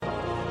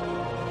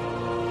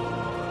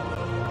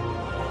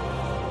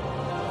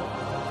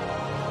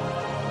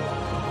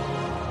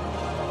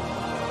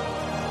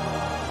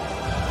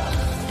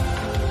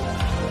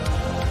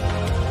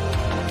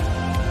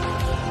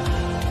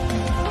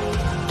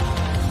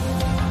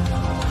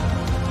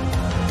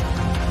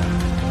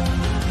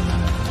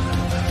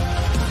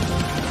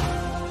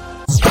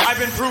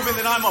been proven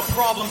that I'm a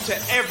problem to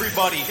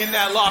everybody in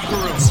that locker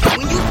room.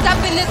 When you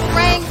step in this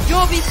ring,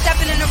 you'll be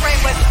stepping in the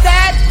ring with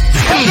that.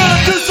 I'm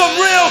gonna do some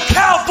real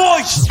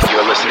cowboy shit.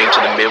 You're listening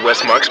to the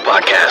Midwest Marks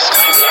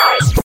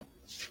Podcast.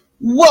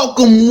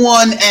 Welcome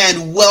one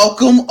and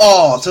welcome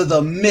all to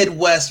the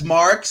Midwest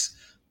Marks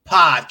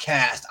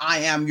Podcast.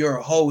 I am your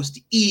host,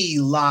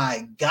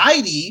 Eli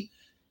Guidey.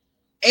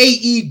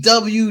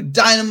 AEW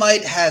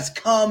Dynamite has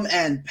come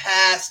and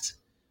passed.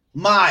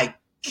 My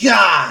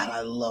God, I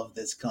love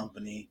this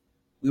company.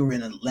 We were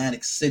in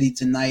Atlantic City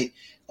tonight,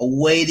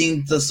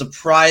 awaiting the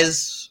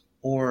surprise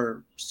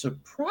or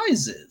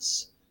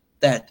surprises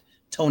that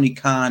Tony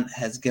Khan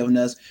has given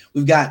us.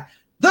 We've got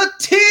the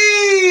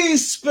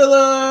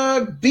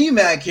T-Spiller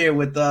B-Mac here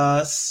with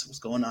us. What's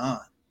going on?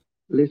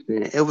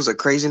 Listen, it was a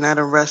crazy night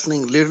of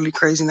wrestling, literally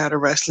crazy night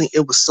of wrestling.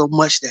 It was so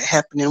much that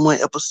happened in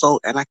one episode,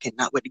 and I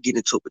cannot wait to get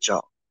into it with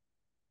y'all.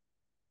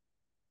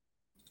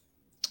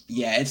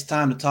 Yeah, it's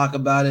time to talk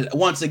about it.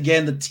 Once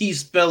again, the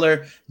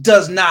T-Spiller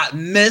does not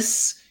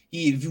miss.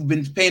 If you've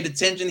been paying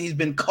attention, he's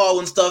been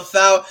calling stuff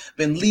out,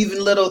 been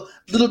leaving little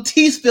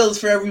T-spills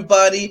for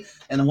everybody.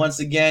 And once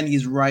again,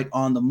 he's right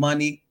on the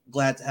money.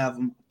 Glad to have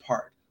him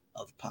part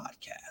of the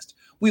podcast.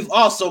 We've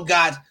also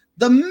got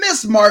the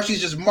Miss Mark.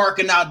 She's just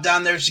marking out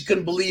down there. She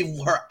couldn't believe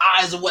her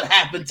eyes of what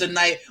happened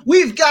tonight.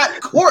 We've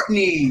got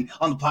Courtney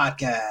on the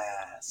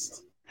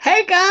podcast.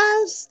 Hey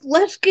guys,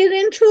 let's get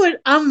into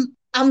it.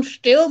 I'm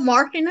still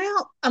marking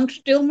out.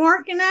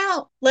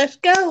 Let's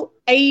go,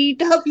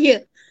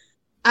 AEW.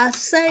 I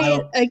say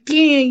it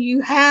again, you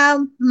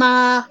have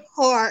my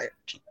heart.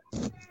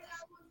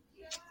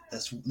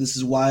 This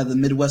is why the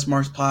Midwest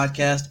Marks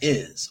Podcast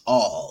is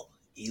all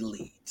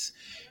elite.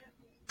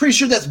 Pretty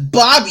sure that's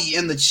Bobby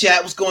in the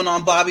chat. What's going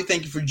on, Bobby?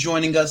 Thank you for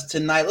joining us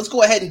tonight. Let's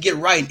go ahead and get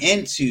right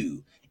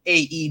into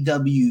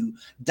AEW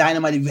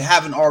Dynamite. If you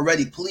haven't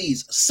already,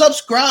 please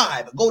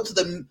subscribe. Go to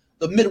the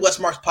Midwest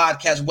Marks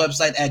Podcast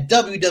website at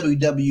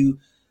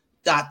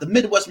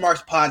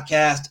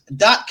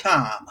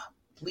www.themidwestmarkspodcast.com.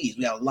 Please,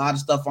 we have a lot of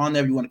stuff on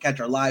there. If you want to catch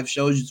our live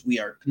shows, we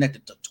are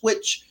connected to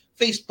Twitch,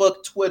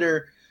 Facebook,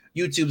 Twitter.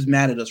 YouTube's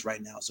mad at us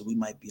right now, so we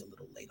might be a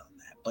little late on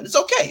that. But it's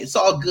okay. It's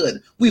all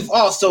good. We've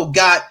also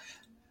got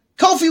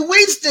Kofi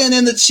Winston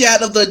in the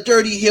chat of the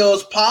Dirty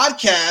Hills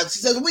Podcast. He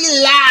says, we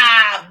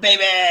live,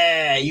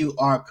 baby. You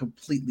are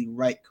completely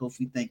right,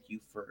 Kofi. Thank you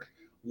for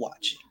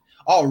watching.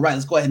 All right,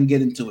 let's go ahead and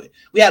get into it.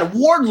 We had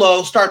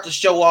Wardlow start the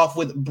show off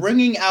with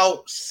bringing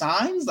out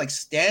signs, like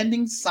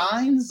standing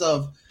signs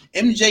of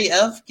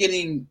MJF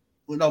getting,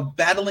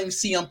 battling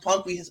CM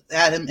Punk. We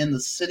had him in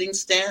the sitting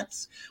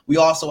stance. We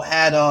also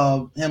had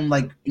him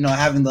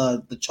having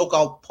the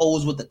chokeout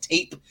pose with the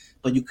tape,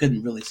 but you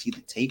couldn't really see the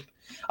tape.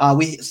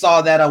 We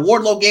saw that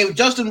Wardlow gave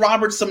Justin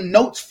Roberts some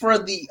notes for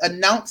the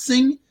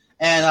announcing,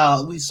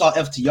 and we saw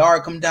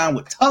FTR come down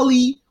with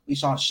Tully. We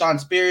saw Shawn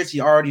Spears.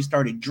 He already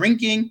started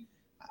drinking.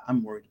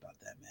 I'm worried about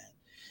that,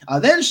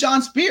 man. Then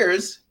Shawn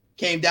Spears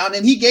came down,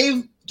 and he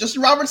gave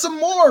Justin Roberts some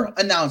more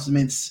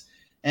announcements,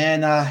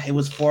 and it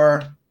was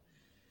for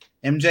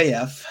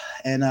MJF.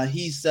 And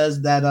he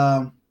says that,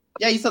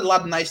 he said a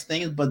lot of nice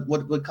things, but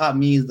what caught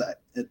me is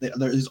that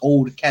there's his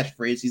old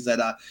catchphrase. He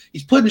said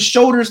he's putting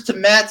shoulders to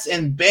mats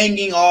and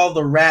banging all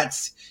the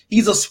rats.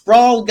 He's a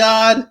sprawl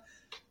god.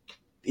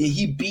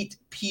 He beat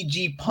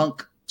PG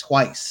Punk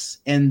twice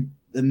in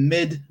the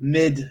mid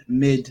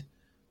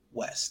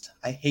West.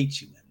 I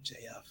hate you,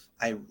 MJF.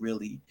 I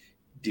really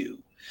do.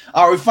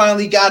 We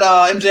finally got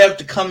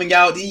MJF coming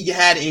out. He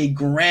had a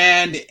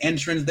grand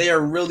entrance. They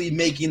are really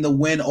making the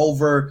win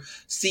over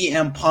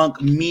CM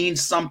Punk mean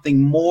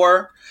something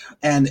more.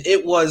 And he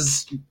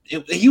was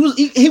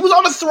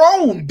on a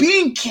throne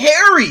being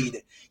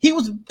carried. He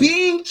was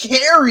being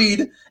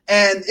carried,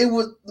 and it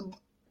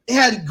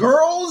had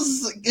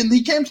girls, and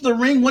he came to the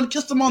ring. One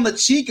kissed him on the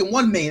cheek, and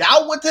one made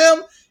out with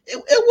him.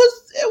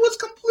 It was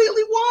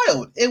completely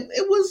wild.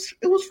 It was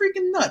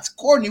freaking nuts.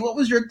 Courtney, what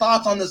was your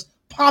thoughts on this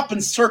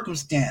poppin'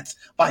 circumstance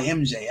by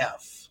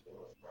MJF?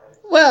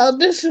 Well,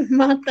 this is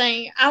my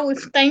thing. I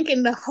was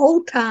thinking the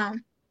whole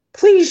time,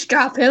 please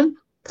drop him.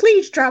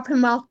 Please drop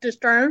him off the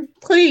throne.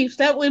 Please,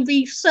 that would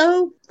be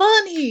so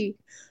funny.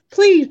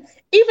 Please.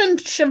 Even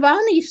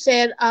Shivani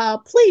said,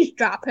 please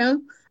drop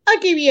him. I'll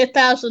give you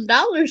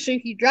 $1,000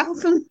 if you drop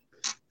him.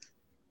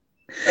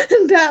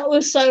 That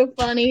was so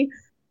funny.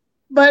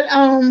 But,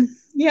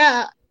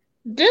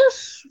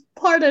 this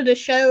part of the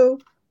show,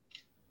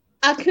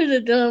 I could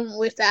have done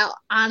without,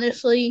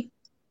 honestly,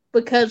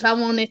 because I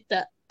wanted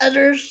the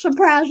other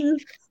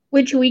surprises,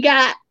 which we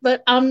got,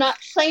 but I'm not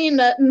saying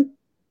nothing.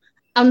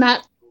 I'm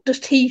not the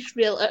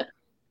T-Spiller.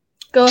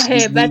 Go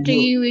ahead, back to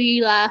you,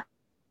 Eli.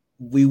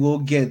 We will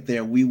get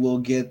there.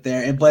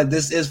 But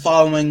this is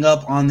following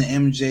up on the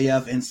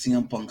MJF and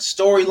CM Punk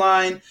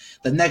storyline.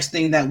 The next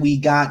thing that we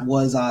got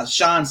was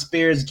Shawn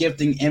Spears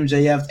gifting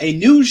MJF a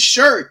new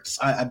shirt.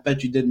 I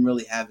bet you didn't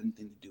really have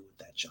anything to do with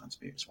that, Shawn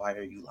Spears. Why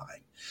are you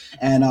lying?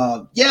 And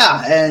and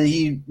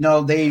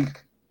they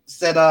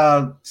said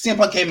CM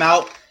Punk came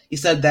out. He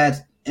said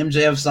that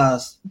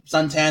MJF's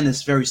suntan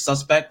is very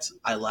suspect.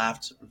 I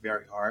laughed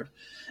very hard.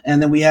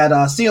 And then we had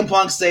CM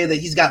Punk say that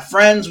he's got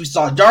friends. We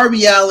saw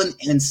Darby Allin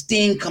and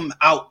Sting come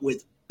out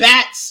with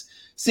bats.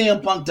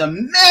 CM Punk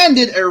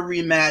demanded a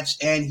rematch,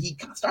 and he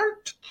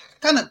started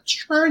kind of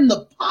churn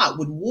the pot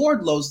with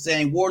Wardlow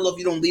saying, Wardlow, if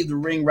you don't leave the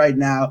ring right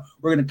now,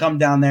 we're going to come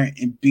down there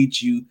and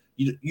beat you.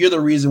 You're the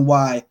reason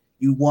why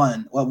you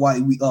won, why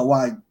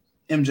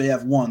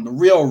MJF won, the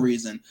real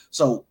reason.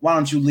 So why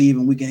don't you leave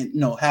and we can,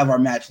 have our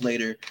match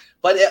later.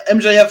 But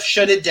MJF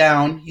shut it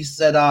down. He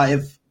said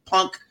if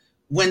Punk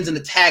wins in a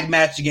tag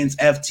match against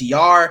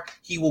FTR,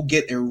 he will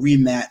get a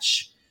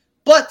rematch.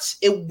 But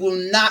it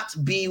will not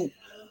be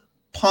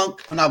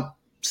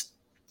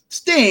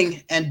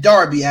Sting and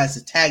Darby as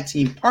the tag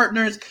team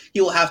partners.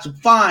 He will have to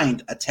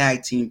find a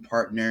tag team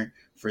partner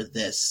for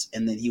this,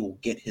 and then he will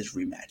get his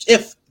rematch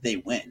if they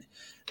win.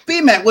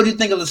 B-Mac, what do you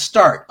think of the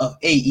start of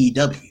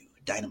AEW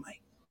Dynamite?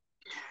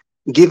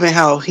 Given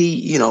how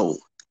he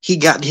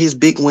got his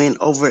big win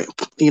over,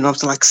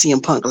 like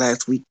CM Punk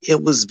last week,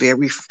 it was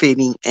very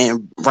fitting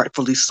and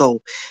rightfully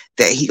so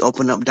that he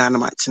opened up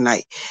Dynamite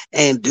tonight.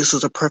 And this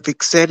was a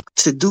perfect set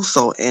to do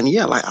so. And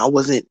yeah, I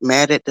wasn't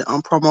mad at the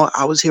promo.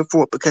 I was here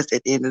for it because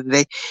at the end of the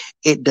day,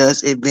 it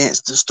does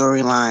advance the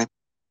storyline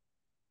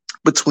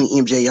between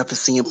MJF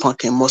and CM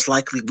Punk. And most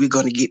likely we're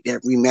going to get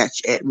that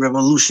rematch at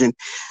Revolution,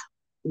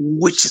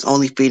 which is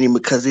only fitting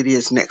because it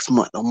is next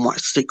month on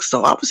March 6th.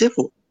 So I was here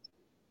for it.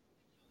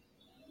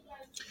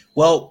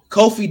 Well,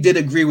 Kofi did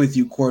agree with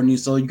you, Courtney,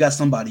 so you got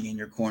somebody in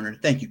your corner.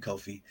 Thank you,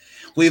 Kofi.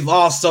 We've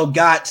also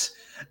got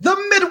the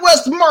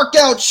Midwest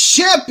Markout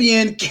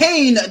champion,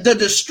 Kane the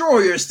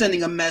Destroyer,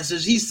 sending a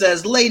message. He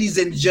says, ladies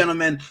and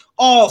gentlemen,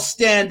 all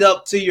stand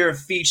up to your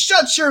feet,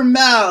 shut your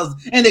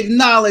mouths, and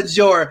acknowledge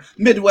your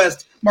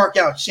Midwest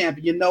Markout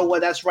champion. You know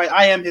what? That's right.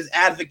 I am his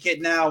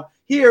advocate now.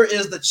 Here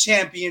is the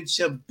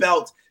championship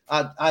belt.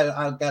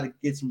 I've got to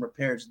get some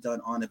repairs done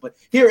on it, but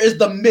here is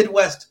the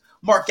Midwest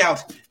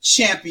Markout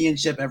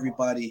championship,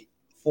 everybody,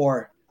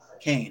 for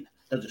Kane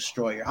the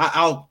Destroyer.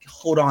 I'll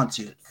hold on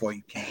to it for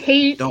you, Kane.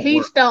 He's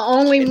the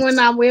only one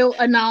I will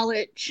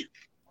acknowledge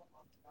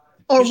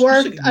or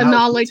worth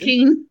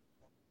acknowledging.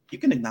 You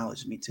can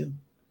acknowledge me too.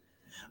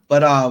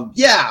 But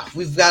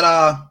we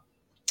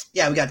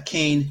got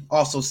Kane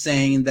also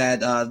saying that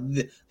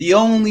the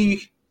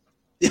only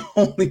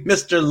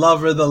Mr.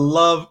 Lover, the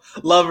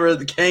lover,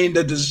 the Kane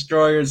the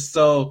Destroyer.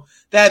 So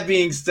that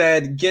being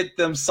said, get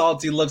them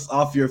salty looks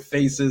off your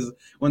faces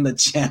when the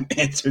champ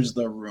enters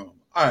the room.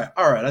 All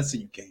right. I see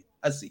you, Kane.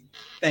 I see you.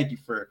 Thank you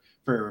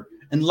for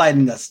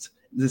enlightening us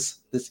this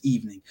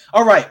evening.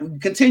 All right,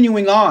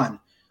 continuing on.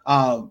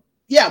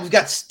 We've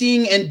got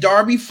Sting and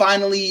Darby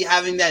finally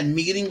having that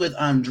meeting with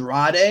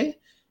Andrade,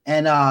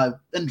 and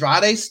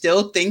Andrade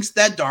still thinks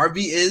that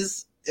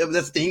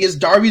Sting is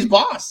Darby's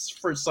boss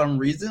for some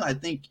reason. I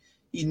think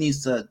he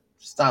needs to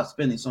stop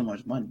spending so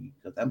much money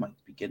because that might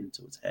be getting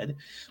to his head.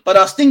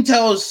 But Sting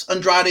tells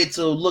Andrade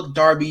to look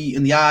Darby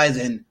in the eyes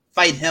and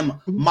fight him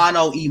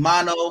mano a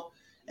mano.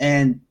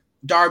 And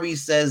Darby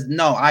says,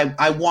 no, I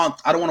don't want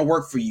to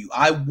work for you.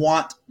 I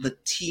want the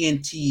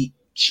TNT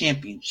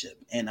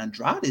championship. And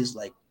Andrade is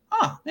like,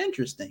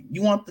 interesting.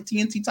 You want the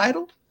TNT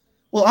title?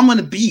 Well, I'm going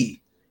to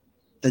be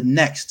the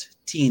next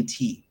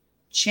TNT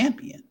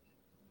champion.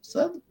 So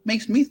that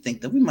makes me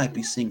think that we might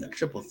be seeing a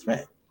triple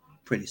threat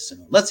pretty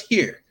soon. Let's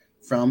hear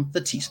from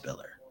the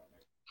T-Spiller.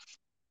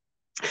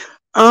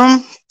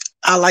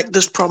 I like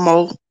this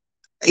promo,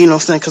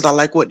 because I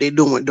like what they're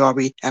doing with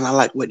Darby and I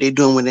like what they're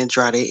doing with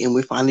Andrade, and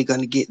we're finally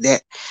going to get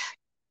that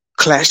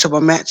clash of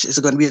a match. It's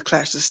going to be a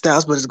clash of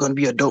styles, but it's going to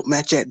be a dope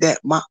match at that.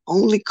 My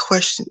only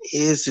question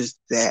is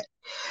that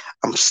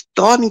I'm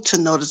starting to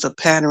notice a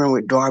pattern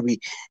with Darby,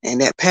 and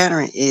that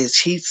pattern is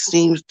he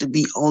seems to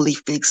be only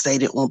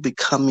fixated on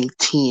becoming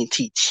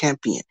TNT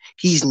champion.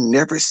 He's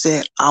never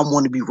said, I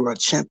want to be world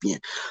champion.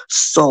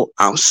 So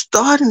I'm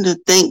starting to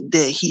think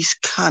that he's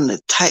kind of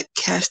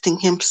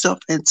typecasting himself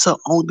into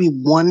only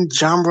one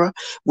genre,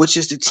 which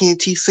is the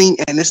TNT scene,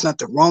 and there's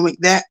nothing wrong with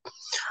that.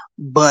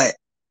 But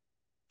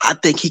I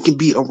think he can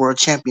be a world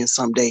champion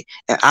someday,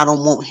 and I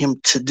don't want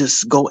him to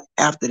just go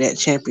after that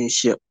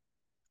championship.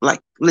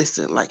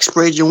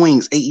 Spread your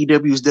wings.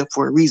 AEW is there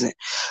for a reason.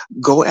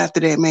 Go after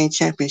that main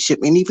championship.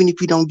 And even if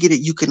you don't get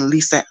it, you can at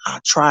least say, I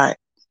tried.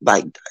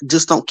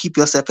 Just don't keep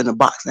yourself in a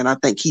box. And I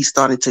think he's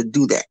starting to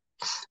do that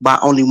by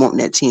only wanting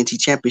that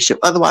TNT championship.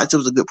 Otherwise, it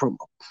was a good promo.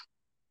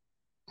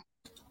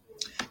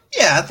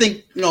 Yeah, I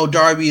think,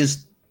 Darby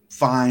is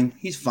fine.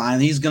 He's fine.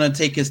 He's going to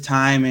take his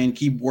time and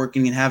keep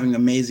working and having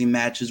amazing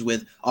matches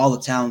with all the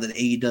talent that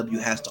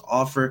AEW has to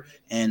offer.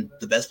 And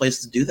the best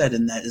place to do that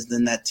is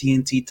in that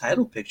TNT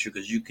title picture,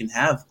 because you can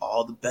have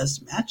all the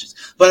best matches.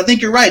 But I think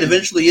you're right.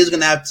 Eventually,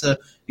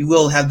 he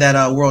will have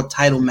that world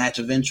title match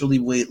eventually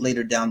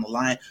later down the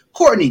line.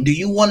 Courtney, do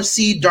you want to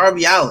see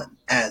Darby Allin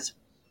as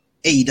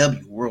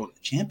AEW world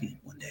champion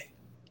one day?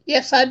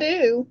 Yes, I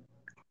do.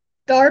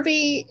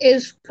 Darby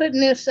is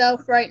putting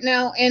himself right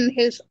now in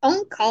his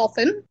own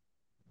coffin.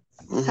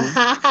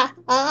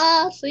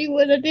 Mm-hmm. See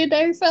what I did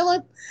there,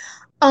 fella?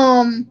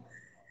 And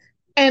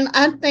And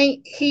I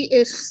think he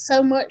is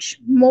so much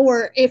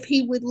more if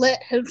he would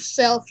let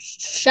himself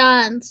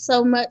shine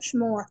so much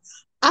more.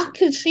 I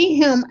could see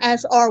him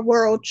as our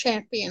world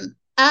champion.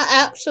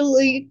 I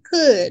absolutely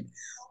could.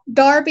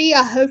 Darby,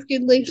 I hope you're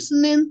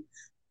listening.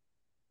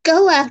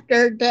 Go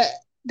after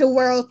the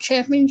world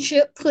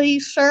championship,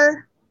 please,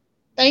 sir.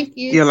 Thank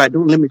you. Yeah, like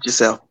don't limit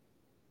yourself.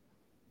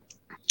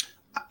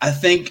 I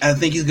think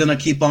he's gonna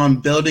keep on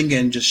building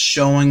and just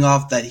showing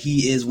off that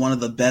he is one of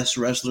the best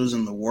wrestlers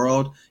in the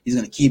world. He's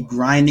gonna keep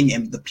grinding,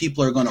 and the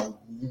people are gonna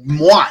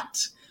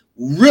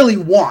really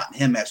want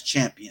him as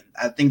champion.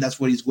 I think that's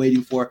what he's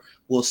waiting for.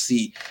 We'll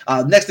see.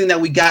 Next thing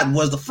that we got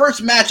was the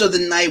first match of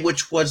the night,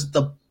 which was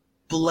the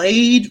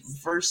Blade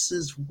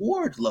versus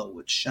Wardlow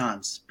with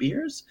Shawn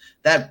Spears.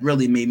 That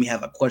really made me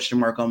have a question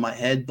mark on my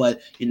head,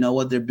 but you know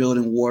what? They're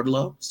building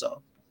Wardlow,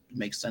 so it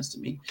makes sense to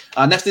me.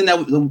 First thing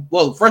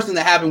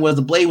that happened was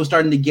the Blade was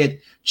starting to get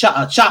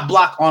chop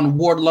block on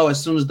Wardlow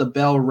as soon as the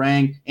bell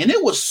rang, and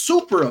it was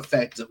super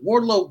effective.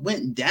 Wardlow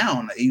went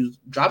down. He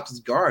dropped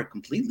his guard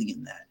completely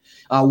in that.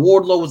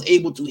 Wardlow was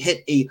able to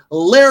hit a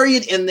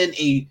lariat and then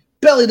a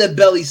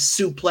belly-to-belly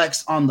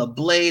suplex on the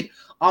Blade.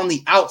 On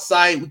the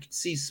outside, we could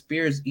see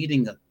Spears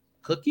eating a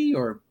cookie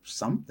or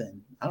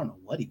something. I don't know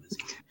what he was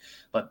eating,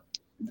 but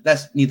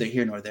that's neither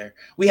here nor there.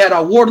 We had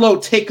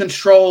Wardlow take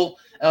control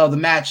of the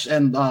match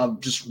and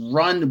just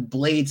run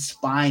Blade's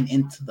spine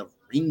into the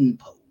ring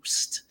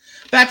post.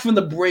 Back from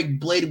the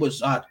break, Blade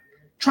was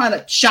trying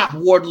to chop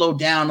Wardlow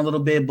down a little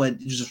bit, but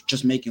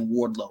just making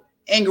Wardlow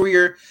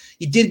angrier.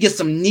 He did get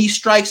some knee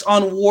strikes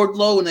on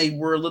Wardlow, and they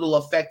were a little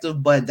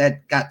effective, but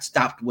that got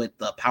stopped with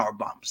the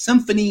Powerbomb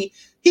Symphony.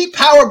 He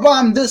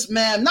powerbombed this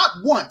man not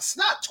once,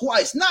 not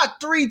twice, not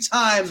 3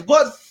 times,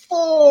 but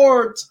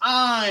 4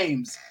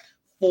 times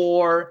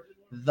for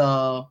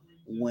the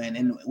win.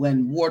 And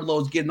when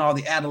Wardlow's getting all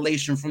the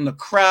adulation from the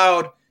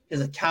crowd,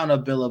 his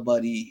accountability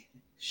buddy,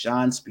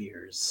 Shawn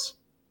Spears,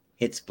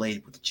 hits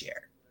Blade with a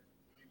chair.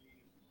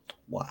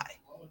 Why?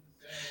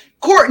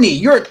 Courtney,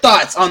 your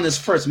thoughts on this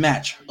first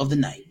match of the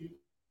night?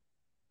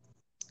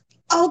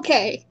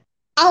 Okay,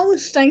 I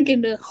was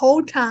thinking the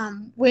whole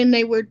time when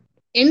they were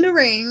in the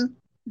ring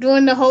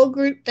doing the whole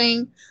group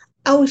thing,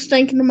 I was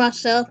thinking to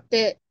myself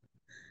that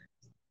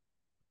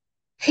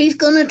he's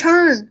going to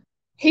turn.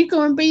 He's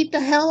going to beat the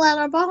hell out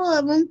of all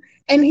of them,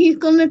 and he's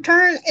going to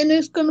turn, and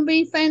it's going to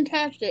be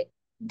fantastic.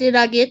 Did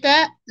I get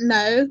that?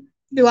 No.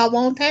 Do I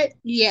want that?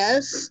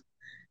 Yes.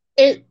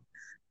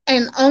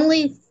 And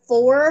only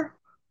 4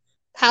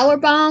 power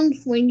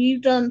bombs when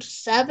you've done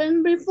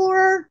 7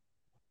 before.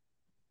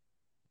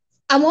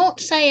 I won't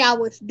say I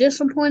was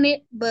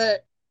disappointed,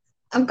 but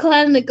I'm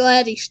kind of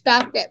glad he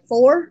stopped at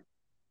 4.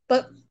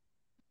 But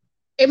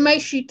it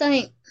makes you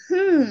think,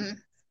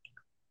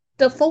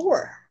 the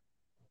 4.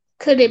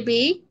 Could it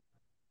be?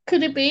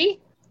 Could it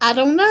be? I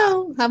don't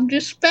know. I'm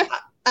just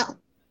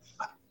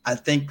I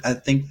think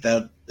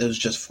that it was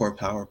just 4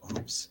 power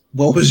bombs.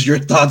 What was your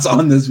thoughts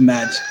on this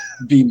match,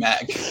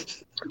 B-Mac?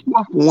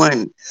 Well,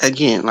 one,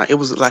 again, like it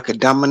was like a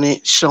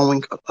dominant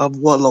showing of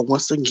Wardlow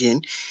once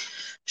again,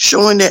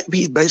 showing that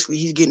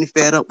he's getting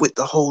fed up with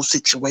the whole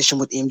situation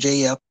with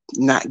MJF,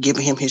 not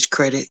giving him his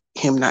credit,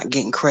 him not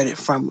getting credit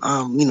from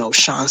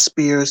Shawn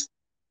Spears.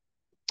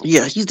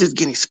 Yeah, he's just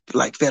getting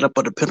like fed up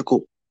of the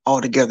Pinnacle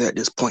altogether at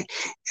this point.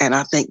 And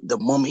I think the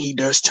moment he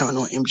does turn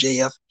on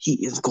MJF, he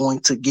is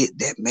going to get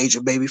that major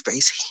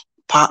babyface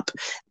pop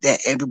that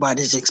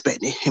everybody's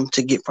expecting him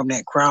to get from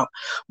that crowd.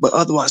 But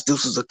otherwise,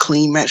 this was a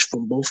clean match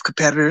from both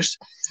competitors,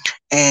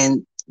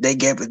 and they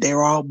gave it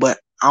their all. But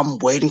I'm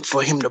waiting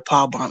for him to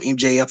powerbomb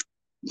MJF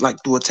like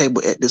through a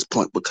table at this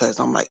point, because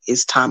I'm like,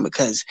 it's time,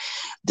 because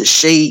the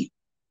shade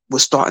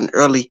was starting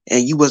early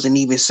and you wasn't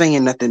even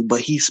saying nothing, but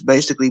he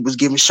basically was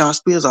giving Shawn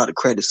Spears all the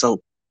credit. So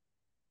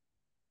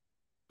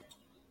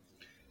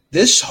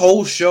this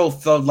whole show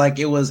felt like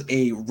it was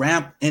a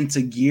ramp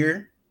into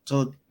gear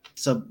to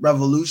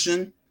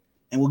Revolution,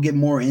 and we'll get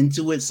more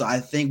into it. So I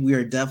think we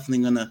are definitely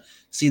going to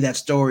see that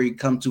story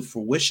come to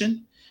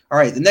fruition. All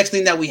right, the next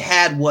thing that we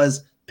had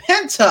was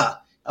Penta.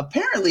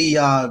 Apparently,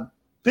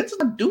 Penta's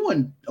not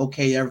doing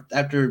okay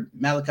after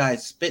Malachi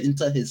spit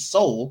into his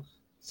soul,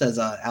 says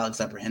Alex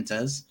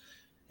Abrahantes.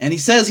 And he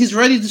says he's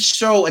ready to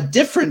show a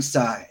different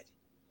side.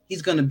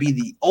 He's going to be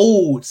the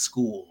old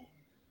school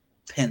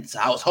Penta.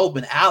 I was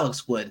hoping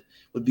Alex would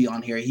be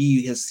on here.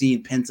 He has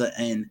seen Penta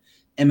in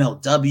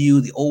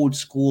MLW, the old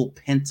school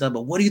Penta.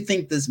 But what do you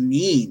think this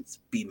means,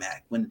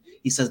 B-Mac, when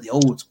he says the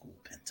old school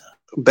Penta?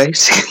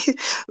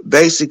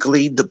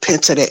 Basically, the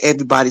Penta that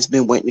everybody's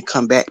been waiting to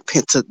come back,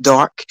 Penta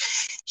Dark.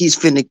 He's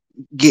finna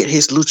get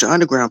his Lucha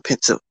Underground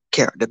Penta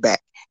character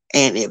back.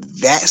 And if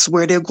that's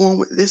where they're going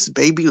with this,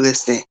 baby,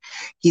 listen,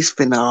 he's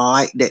finna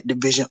light that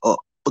division up,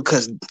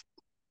 because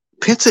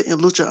Penta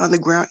and Lucha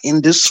Underground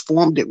in this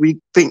form that we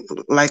think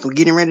like we're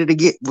getting ready to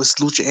get was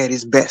Lucha at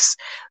his best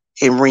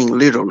in ring,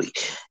 literally.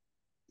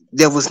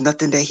 There was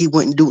nothing that he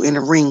wouldn't do in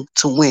the ring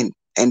to win.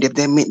 And if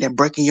that meant that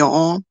breaking your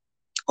arm,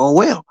 oh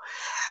well.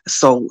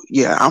 So,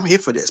 yeah, I'm here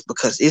for this,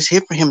 because it's here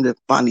for him to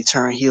finally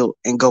turn heel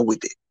and go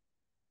with it.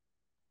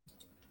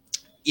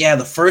 Yeah,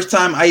 the first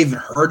time I even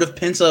heard of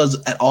Penta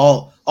was at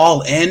All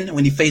In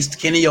when he faced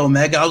Kenny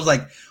Omega. I was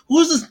like,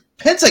 who's this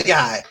Penta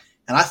guy?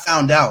 And I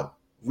found out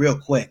real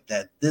quick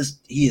that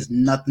he is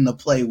nothing to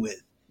play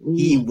with.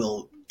 He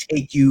will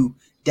take you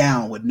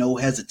down with no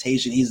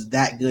hesitation. He's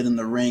that good in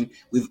the ring.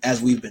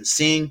 As we've been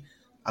seeing.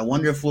 I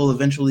wonder if we'll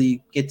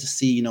eventually get to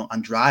see,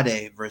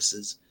 Andrade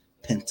versus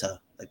Penta,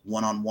 like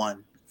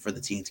one-on-one for the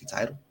TNT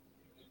title.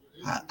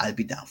 I'd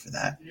be down for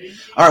that.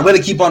 All right, we're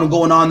gonna keep on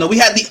going on though. We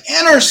had the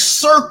Inner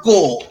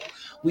Circle.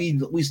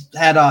 We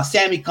had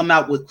Sammy come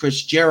out with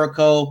Chris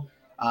Jericho,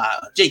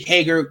 Jake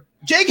Hager.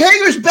 Jake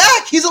Hager's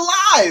back. He's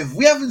alive.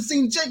 We haven't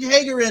seen Jake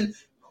Hager in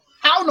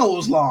how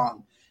knows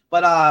long.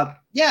 But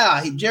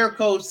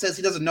Jericho says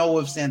he doesn't know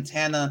if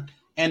Santana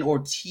and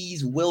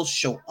Ortiz will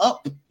show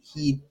up.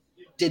 He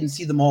didn't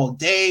see them all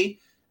day,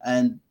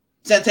 and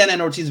Santana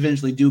and Ortiz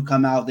eventually do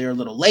come out. They're a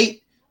little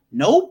late.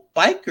 No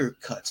biker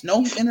cuts,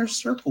 no Inner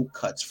Circle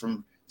cuts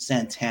from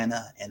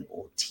Santana and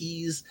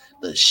Ortiz.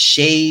 The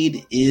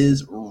shade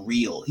is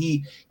real.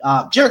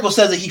 Jericho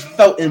says that he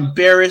felt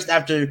embarrassed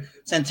after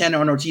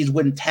Santana and Ortiz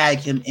wouldn't tag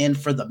him in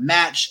for the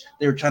match.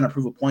 They were trying to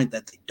prove a point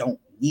that they don't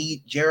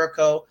need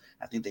Jericho.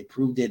 I think they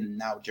proved it, and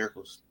now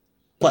Jericho's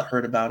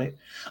butthurt about it.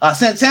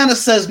 Santana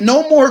says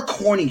no more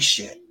corny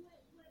shit.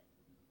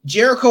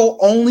 Jericho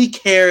only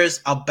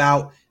cares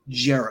about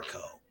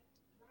Jericho.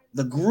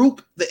 The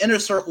group, the Inner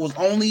Circle, was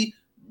only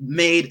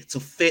made to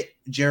fit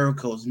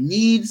Jericho's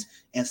needs,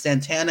 and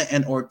Santana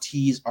and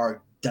Ortiz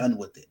are done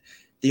with it.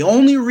 The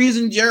only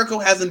reason Jericho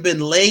hasn't been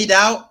laid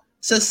out,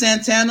 says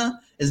Santana,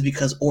 is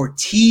because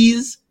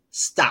Ortiz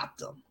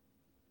stopped him.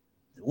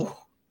 Ooh,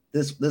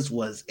 this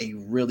was a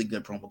really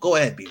good promo. Go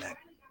ahead, B-Mac.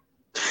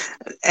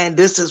 And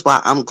this is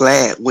why I'm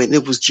glad when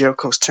it was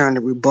Jericho's turn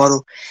to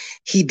rebuttal,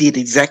 he did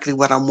exactly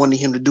what I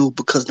wanted him to do,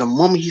 because the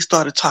moment he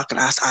started talking,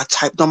 I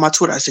typed on my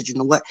Twitter, I said, you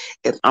know what?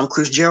 If I'm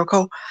Chris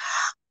Jericho,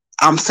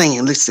 I'm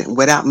saying, listen,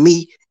 without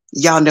me,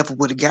 y'all never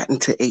would have gotten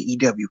to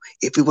AEW.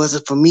 If it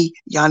wasn't for me,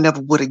 y'all never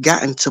would have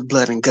gotten to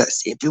Blood and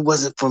Guts. If it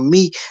wasn't for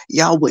me,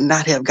 y'all would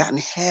not have gotten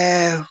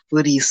half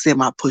of these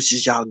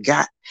semi-pushes y'all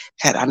got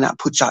had I not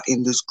put y'all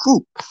in this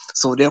group.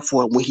 So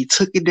therefore, when he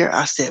took it there,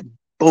 I said,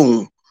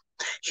 boom.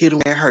 Hit him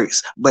where it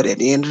hurts. But at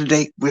the end of the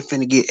day, we're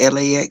finna get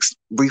LAX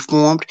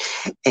reformed.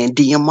 And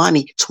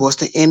Diamante, towards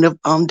the end of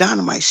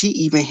Dynamite, she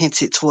even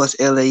hinted towards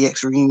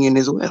LAX reunion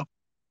as well.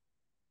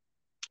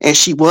 And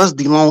she was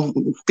the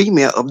lone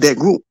female of that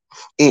group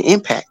in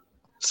Impact.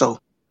 So,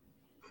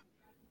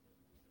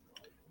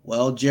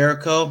 well,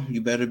 Jericho,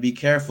 you better be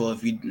careful.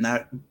 If you're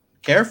not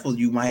careful,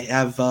 you might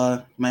have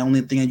my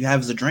only thing that you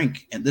have is a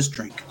drink, and this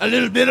drink. A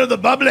little bit of the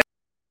bubbly.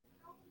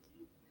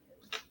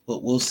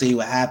 But we'll see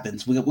what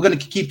happens. We're going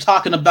to keep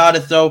talking about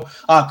it, though.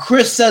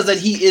 Chris says that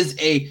he is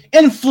a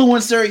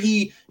influencer.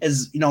 He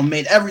has,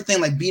 made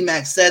everything, like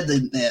B-Mac said,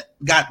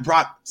 that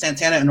brought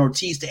Santana and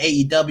Ortiz to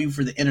AEW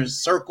for the Inner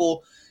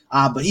Circle.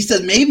 But he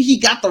says maybe he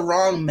got the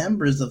wrong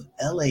members of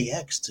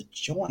LAX to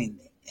join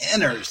the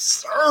Inner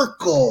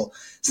Circle.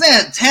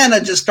 Santana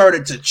just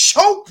started to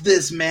choke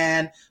this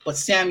man, but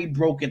Sammy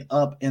broke it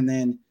up, and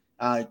then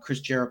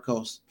Chris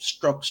Jericho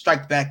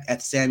struck back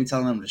at Sammy,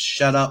 telling him to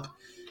shut up.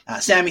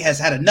 Sammy has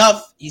had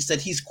enough. He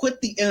said he's quit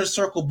the Inner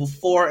Circle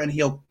before, and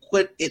he'll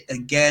quit it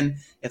again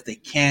if they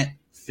can't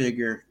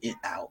figure it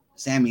out.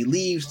 Sammy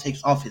leaves,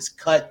 takes off his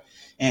cut,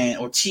 and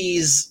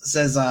Ortiz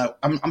says,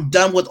 I'm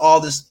done with all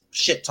this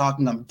shit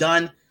talking. I'm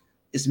done.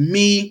 It's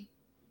me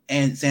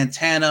and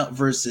Santana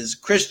versus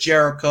Chris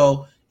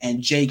Jericho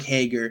and Jake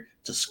Hager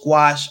to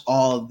squash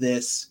all of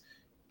this.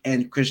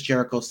 And Chris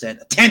Jericho said,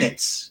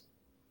 attendance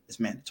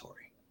is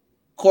mandatory.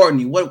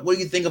 Courtney, what do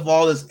you think of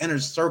all this Inner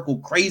Circle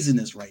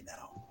craziness right now?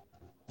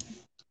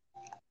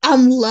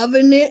 I'm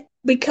loving it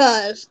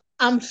because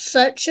I'm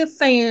such a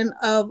fan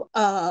of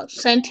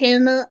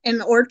Santana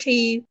and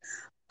Ortiz.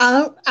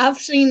 I've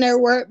seen their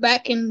work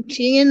back in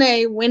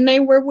TNA when they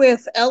were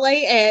with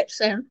LAX,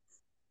 and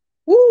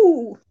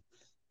woo,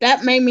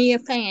 that made me a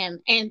fan.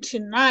 And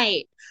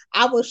tonight,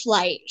 I was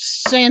like,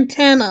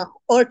 Santana,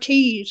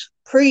 Ortiz,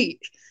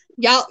 preach.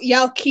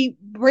 Y'all keep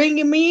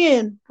bringing me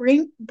in.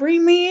 Bring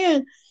me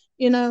in,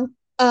 And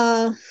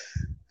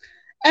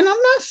I'm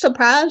not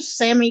surprised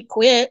Sammy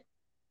quit.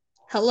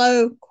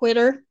 Hello,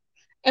 quitter.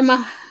 Am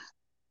I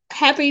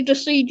happy to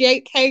see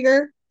Jake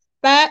Hager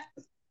back?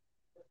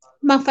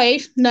 My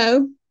face,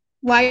 no.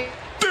 Why?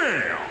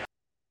 Damn.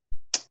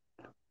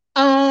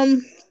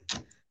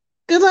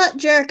 Good luck,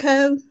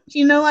 Jericho.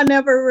 I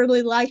never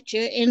really liked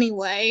you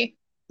anyway.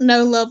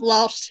 No love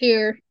lost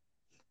here.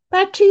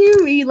 Back to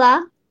you,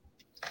 Eli.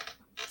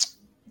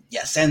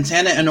 Yeah,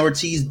 Santana and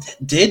Ortiz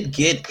did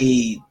get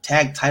a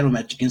tag title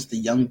match against the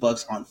Young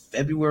Bucks on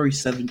February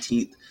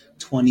 17th.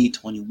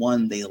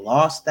 2021. They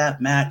lost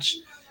that match,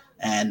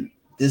 and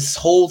this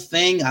whole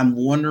thing, I'm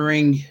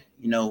wondering,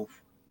 will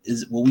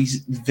we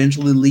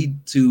eventually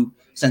lead to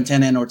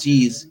Santana and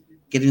Ortiz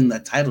getting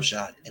that title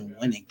shot and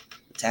winning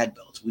the tag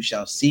belts? We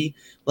shall see.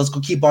 Let's go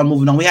keep on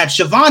moving on. We had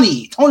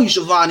Tony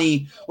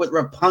Schiavone with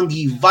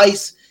Roppongi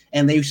Vice,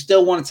 and they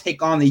still want to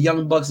take on the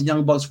Young Bucks. The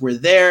Young Bucks were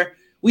there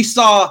We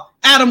saw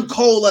Adam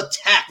Cole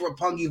attack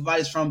Roppongi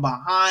Vice from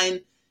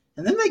behind,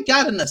 and then they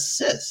got an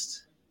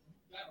assist.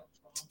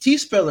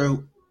 T-Spiller,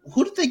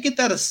 who did they get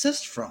that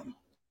assist from?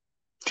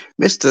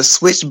 Mr.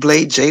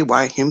 Switchblade Jay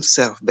White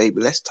himself,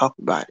 baby. Let's talk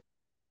about it.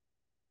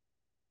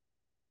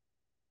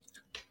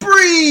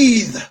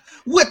 Breathe!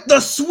 With the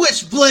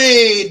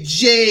Switchblade,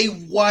 Jay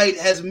White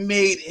has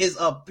made his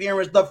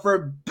appearance. The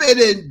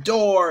forbidden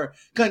door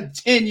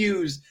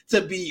continues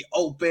to be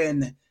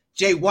open.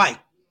 Jay White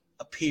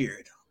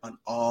appeared on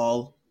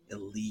All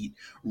Elite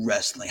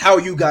Wrestling. How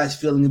are you guys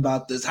feeling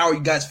about this? How are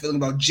you guys feeling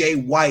about Jay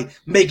White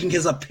making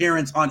his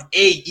appearance on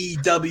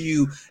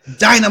AEW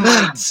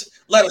Dynamite?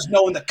 Let us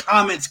know in the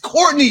comments.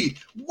 Courtney,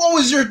 what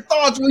was your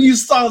thoughts when you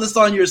saw this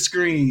on your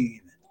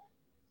screen?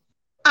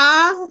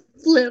 I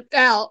flipped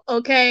out,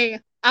 okay?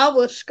 I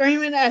was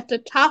screaming at the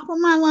top of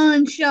my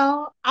lungs,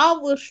 y'all. I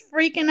was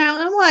freaking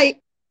out. I'm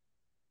like,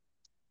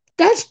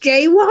 that's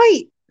Jay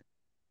White.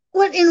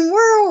 What in the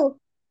world?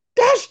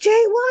 That's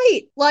Jay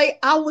White. Like,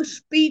 I was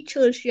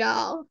speechless,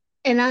 y'all.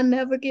 And I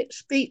never get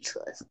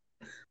speechless.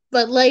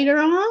 But later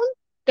on,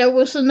 there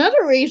was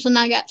another reason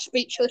I got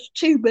speechless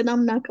too, but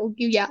I'm not going to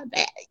give y'all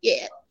that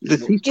yet. The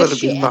people to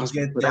be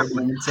responsible for that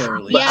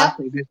momentarily. But I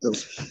say this though.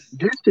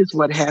 This is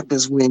what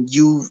happens when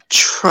you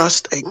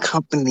trust a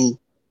company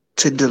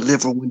to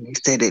deliver when they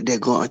say that they're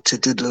going to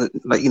deliver,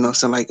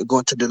 like,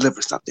 going to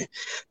deliver something.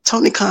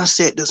 Tony Khan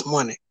said this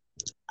morning,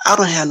 I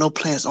don't have no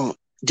plans on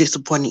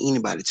disappointing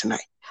anybody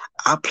tonight.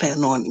 I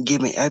plan on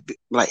giving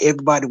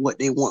everybody what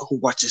they want who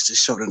watches the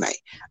show tonight.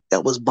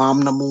 That was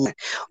bomb number one.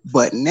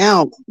 But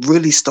now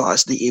really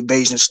starts the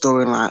invasion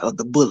storyline of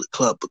the Bullet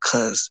Club,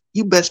 because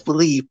you best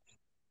believe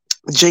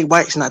Jay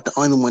White's not the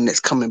only one that's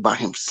coming by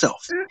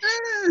himself.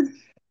 Mm-mm.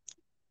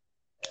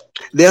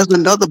 There's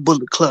another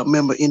Bullet Club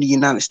member in the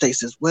United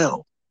States as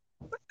well.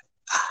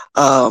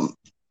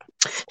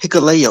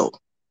 Hikuleo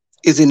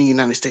is in the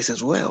United States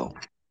as well.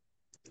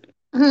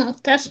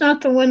 That's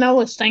not the one I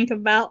was thinking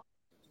about.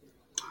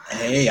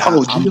 Hey, I'm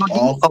all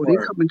for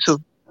they're it. coming too.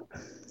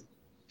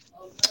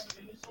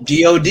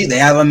 GOD, they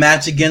have a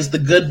match against the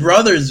Good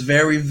Brothers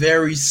very,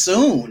 very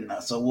soon.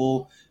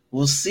 So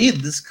we'll see.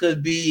 This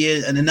could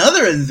be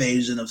another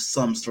invasion of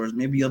some sort,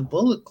 maybe a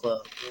Bullet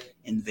Club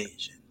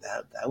invasion.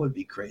 That would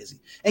be crazy.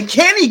 And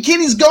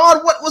Kenny's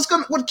gone.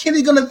 What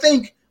Kenny gonna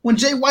think when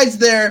Jay White's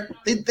there?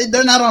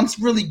 They're not on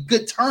really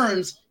good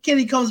terms.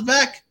 Kenny comes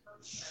back.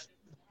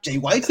 Jay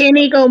White.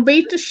 Kenny gonna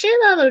beat the shit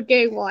out of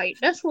Jay White.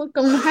 That's what's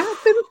gonna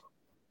happen.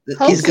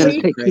 He's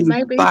gonna take Kenny's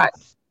maybe. spot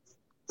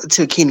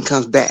until Kenny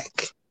comes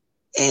back.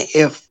 And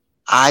if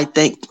I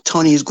think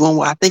Tony is going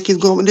where I think he's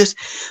going with this,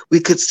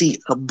 we could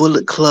see a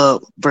Bullet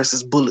Club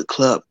versus Bullet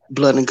Club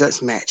Blood and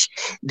Guts match.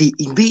 The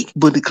Elite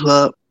Bullet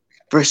Club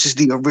versus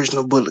the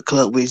original Bullet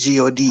Club with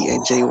G.O.D.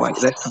 and Jay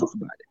White. Let's talk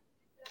about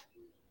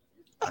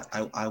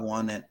it. I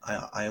want it.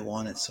 I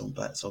want it so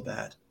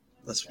bad.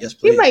 Yes,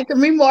 please. You're making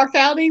me mark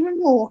out even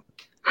more.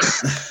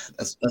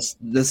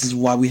 This is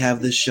why we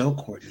have this show,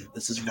 Courtney.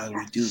 This is why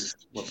we do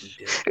what we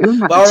do.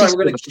 But all right,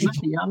 we're gonna keep.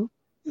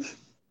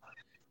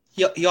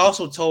 He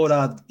also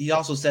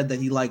said that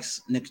he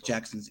likes Nick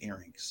Jackson's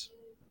earrings,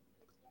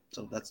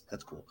 so that's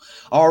cool.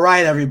 All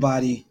right,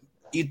 everybody.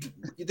 You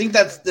think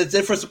that's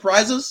it for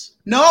surprises?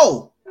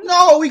 No,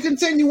 we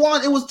continue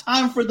on. It was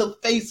time for the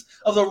Face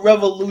of the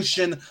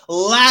Revolution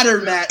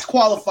ladder match,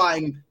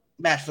 qualifying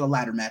match for the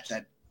ladder match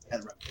that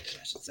Revolution,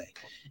 I should say.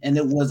 And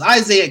it was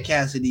Isaiah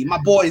Cassidy, my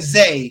boy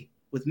Zay,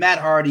 with Matt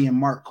Hardy and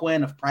Mark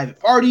Quinn of Private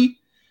Party,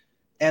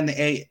 and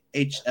the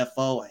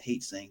HFO. I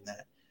hate saying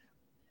that.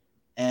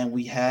 And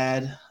we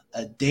had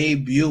a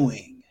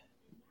debuting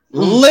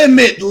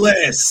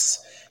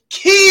Limitless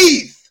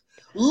Keith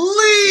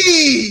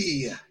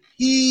Lee.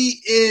 He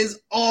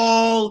is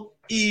all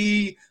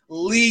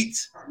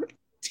elite.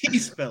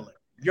 T-Spiller,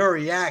 your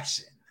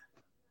reaction.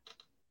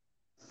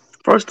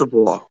 First of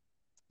all,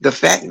 the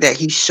fact that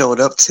he showed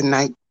up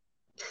tonight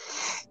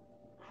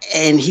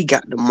and he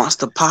got the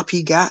monster pop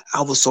he got,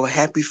 I was so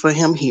happy for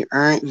him. He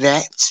earned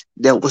that.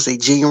 That was a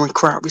genuine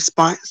crowd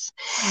response.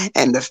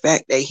 And the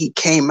fact that he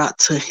came out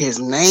to his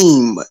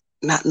name,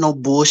 not no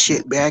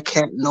bullshit,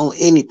 Bearcat, no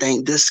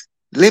anything, this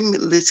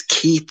Limitless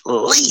Keith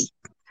Lee.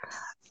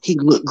 He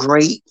looked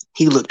great.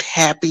 He looked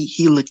happy.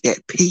 He looked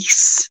at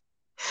peace.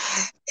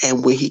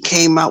 And when he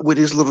came out with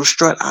his little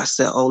strut, I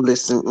said, oh,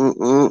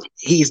 listen,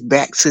 he's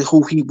back to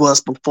who he was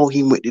before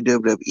he went to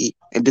WWE.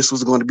 And this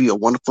was going to be a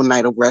wonderful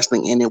night of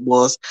wrestling. And it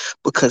was,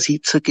 because he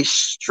took it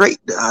straight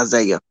to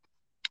Isaiah.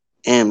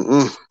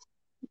 And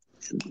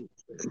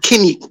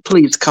Kenny,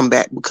 please come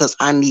back, because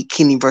I need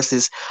Kenny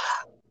versus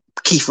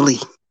Keith Lee.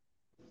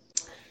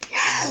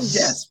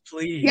 Yes,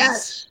 please.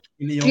 Yes.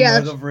 Kenny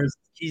Omega versus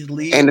Keith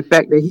Lee. And the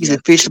fact that he's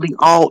officially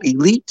all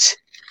elite,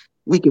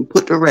 we can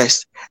put the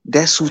rest.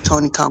 That's who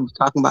Tony Khan was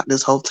talking about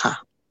this whole time.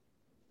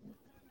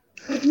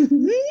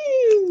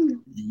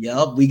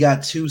 Yup, we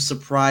got two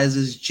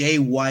surprises, Jay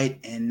White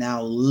and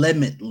now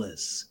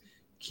Limitless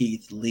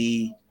Keith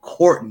Lee.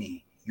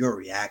 Courtney, your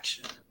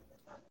reaction.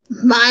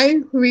 My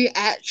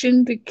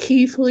reaction to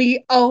Keith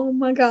Lee, oh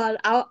my God.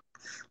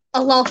 I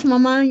lost my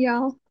mind,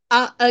 y'all.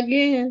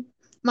 Again,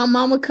 my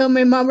mama come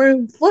in my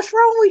room. What's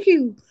wrong with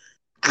you?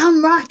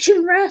 I'm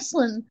watching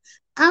wrestling.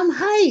 I'm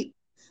hyped.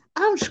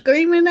 I'm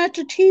screaming at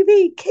the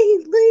TV.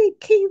 Keith Lee,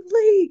 Keith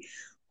Lee.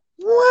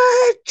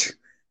 What?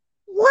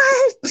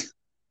 What?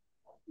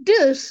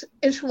 This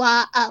is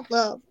why I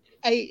love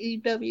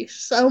AEW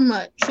so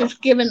much. It's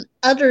giving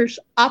others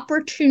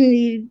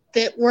opportunity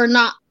that were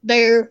not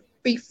there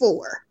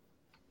before.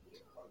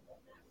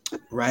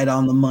 Right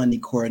on the money,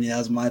 Courtney. That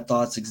was my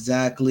thoughts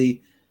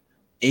exactly.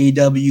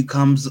 AEW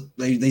comes,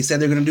 they said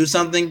they're going to do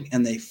something,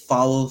 and they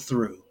follow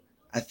through.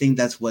 I think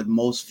that's what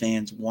most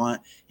fans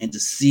want. And to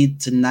see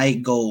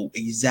tonight go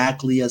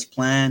exactly as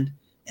planned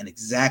and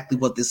exactly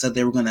what they said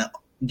they were going to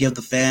give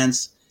the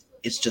fans,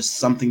 it's just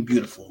something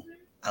beautiful.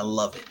 I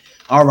love it.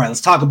 All right,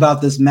 let's talk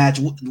about this match.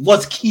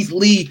 What's Keith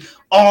Lee?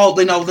 All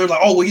they know, they're like,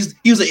 oh, well,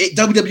 he was a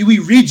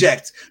WWE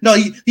reject. No,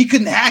 he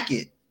couldn't hack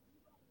it.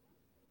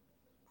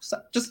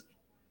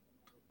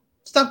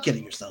 Stop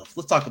kidding yourself.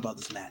 Let's talk about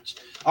this match.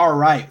 All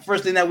right.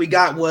 First thing that we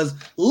got was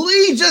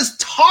Lee just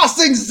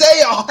tossing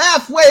Zay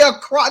halfway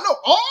across, no,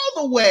 all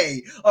the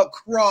way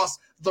across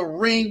the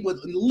ring with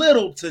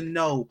little to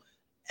no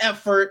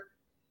effort.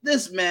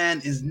 This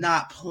man is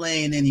not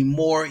playing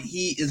anymore.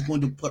 He is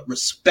going to put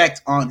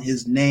respect on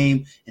his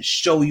name and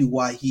show you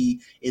why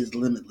he is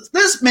limitless.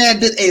 This man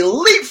did a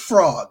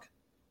leapfrog.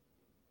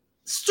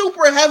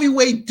 Super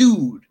heavyweight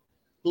dude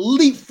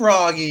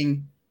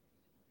leapfrogging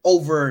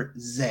over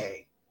Zay.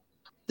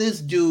 This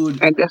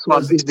dude, and that's why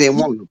Vince didn't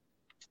want him.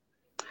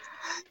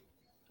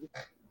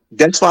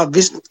 That's why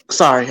Vince.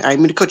 Sorry, I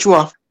didn't mean to cut you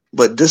off,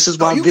 but this is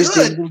why Vince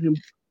didn't want him.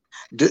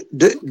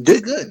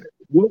 Good.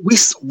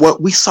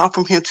 What we saw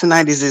from him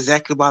tonight is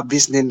exactly why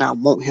Vince did not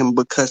want him,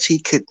 because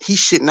he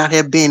should not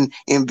have been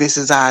in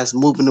Vince's eyes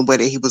moving the way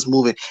that he was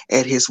moving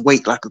at his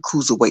weight, like a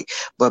cruiserweight.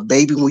 But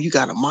baby, when you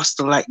got a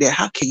monster like that,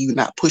 how can you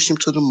not push him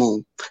to the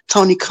moon?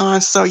 Tony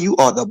Khan, sir, you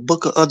are the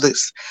booker of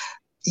this.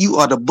 You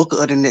are the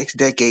booker of the next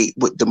decade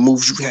with the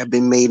moves you have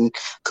been making,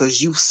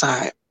 because you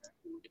signed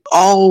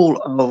all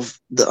of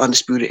the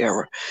Undisputed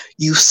Era.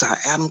 You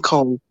signed Adam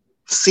Cole,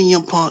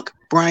 CM Punk,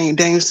 Bryan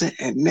Danielson,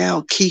 and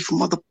now Keith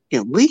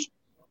motherfucking Lee.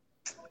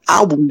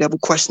 I will never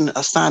question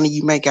a signing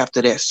you make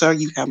after that, sir.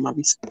 You have my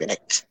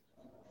respect.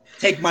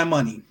 Take my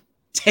money.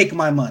 Take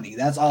my money.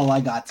 That's all I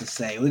got to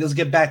say. Let's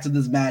get back to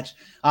this match.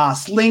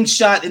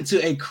 Slingshot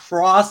into a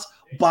cross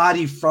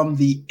body from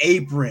the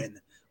apron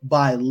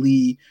by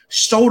Lee.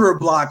 Shoulder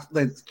block,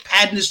 the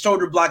patented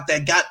shoulder block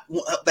that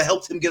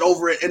helped him get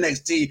over at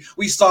NXT.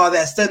 We saw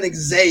that, sending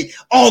Zay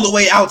all the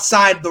way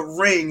outside the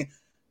ring.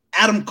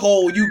 Adam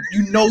Cole, you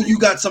know you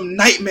got some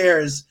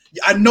nightmares.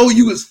 I know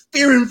you was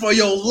fearing for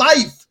your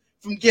life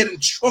from getting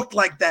trucked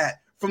like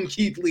that from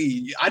Keith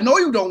Lee. I know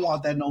you don't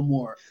want that no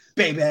more,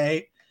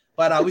 baby.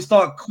 But we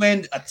saw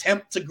Quinn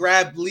attempt to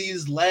grab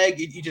Lee's leg.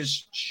 He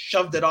just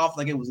shoved it off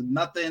like it was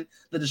nothing.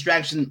 The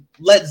distraction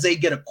let Zay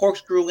get a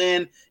corkscrew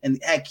in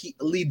and had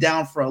Lee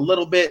down for a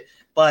little bit,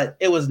 but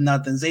it was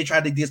nothing. Zay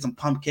tried to get some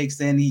pump kicks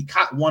in. He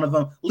caught one of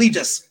them. Lee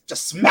just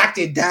smacked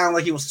it down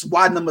like he was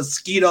swatting a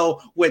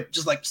mosquito with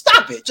just like,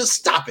 stop it. Just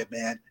stop it,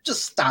 man.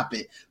 Just stop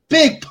it.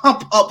 Big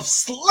pump up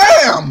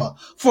slam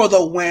for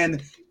the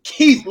win.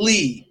 Keith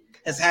Lee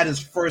has had his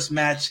first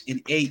match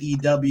in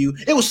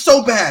AEW. It was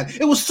so bad.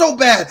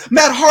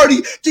 Matt Hardy,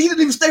 he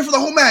didn't even stay for the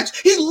whole match.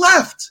 He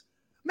left.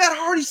 Matt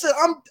Hardy said,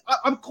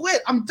 I'm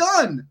quit. I'm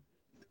done.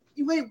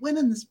 You ain't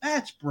winning this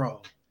match,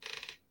 bro.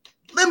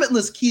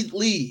 Limitless Keith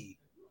Lee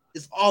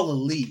is all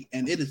elite,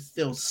 and it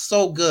feels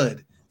so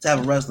good to have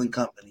a wrestling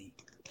company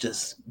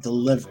just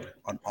deliver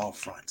on all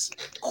fronts.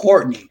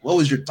 Courtney, what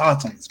was your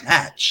thoughts on this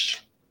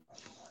match?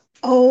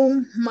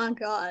 Oh my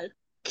God.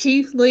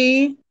 Keith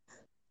Lee,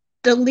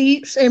 the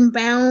leaps and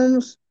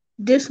bounds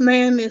this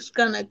man is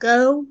gonna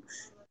go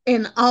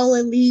in All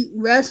Elite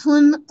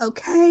Wrestling,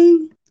 okay?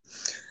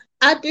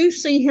 I do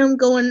see him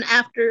going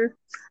after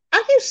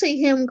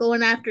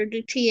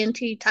the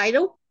TNT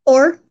title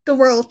or the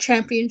World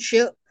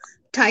Championship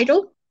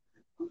title,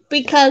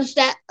 because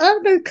that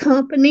other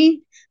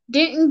company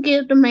didn't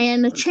give the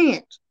man a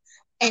chance,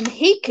 and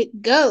he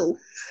could go,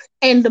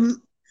 and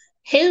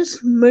his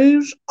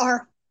moves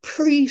are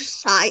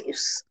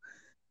precise.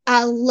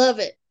 I love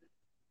it.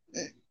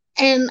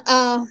 And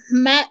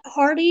Matt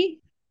Hardy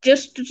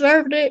just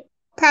deserved it.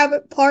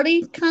 Private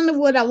Party, kind of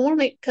what I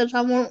wanted, because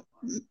I want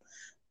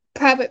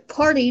Private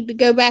Party to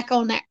go back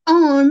on that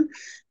on,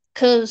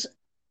 because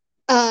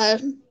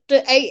the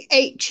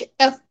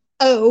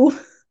AHFO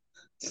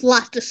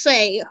like to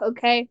say,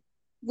 okay,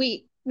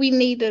 we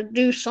need to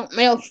do something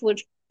else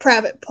with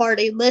Private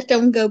Party. Let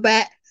them go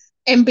back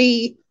and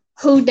be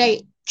who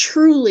they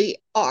truly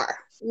are,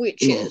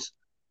 which is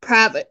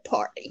Private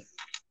Party.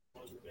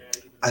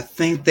 I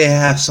think they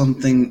have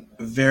something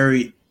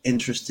very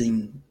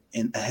interesting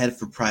ahead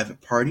for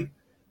Private Party.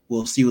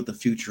 We'll see what the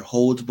future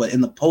holds. But in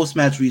the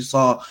post-match, we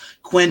saw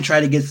Quinn try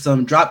to get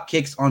some drop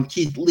kicks on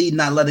Keith Lee,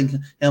 not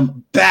letting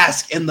him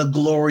bask in the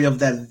glory of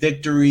that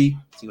victory.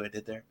 See what I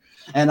did there?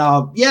 And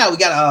we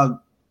got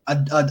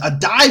a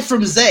dive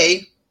from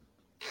Zay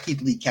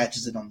Keith Lee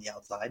catches it on the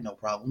outside, no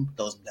problem,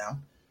 throws him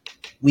down.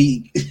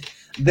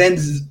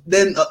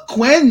 Then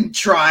Quinn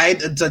tried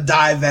to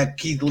dive at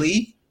Keith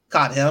Lee,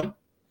 caught him,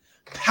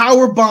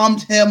 power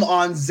bombed him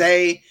on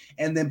Zay,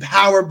 and then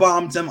power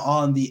bombed him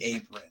on the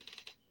apron.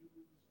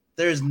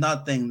 There's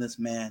nothing this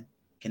man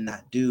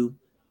cannot do.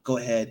 Go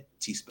ahead,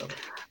 T-Spill.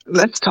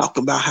 Let's talk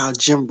about how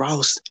Jim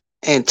Ross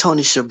and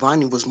Tony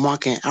Schiavone was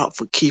marking out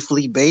for Keith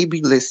Lee,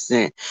 baby.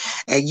 Listen,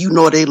 and you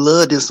know they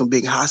loved in some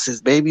big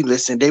houses, baby.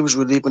 Listen, they was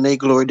reliving their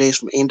glory days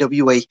from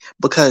NWA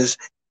because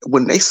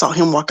when they saw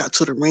him walk out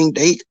to the ring,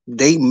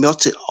 they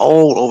melted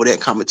all over that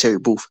commentary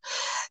booth.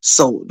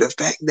 So the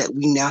fact that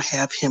we now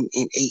have him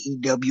in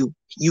AEW,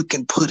 you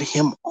can put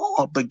him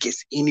up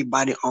against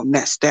anybody on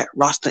that stat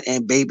roster,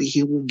 and baby,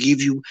 he will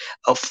give you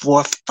a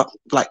 4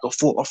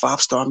 or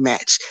 5 star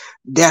match.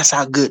 That's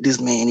how good this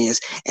man is.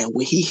 And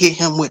when he hit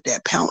him with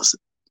that pounce,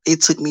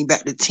 it took me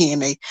back to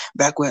TNA,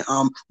 back when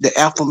the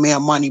alpha male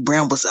Monty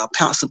Brown was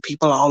pouncing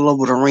people all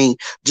over the ring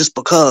just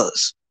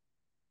because.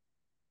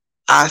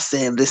 I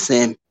said,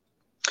 listen,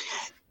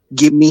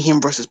 give me him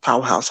versus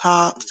Powerhouse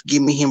Hobbs.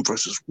 Give me him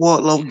versus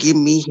Wardlow. Give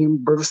me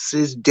him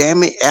versus,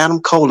 damn it,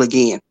 Adam Cole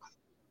again.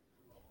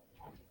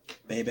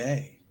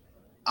 Baby,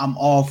 I'm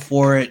all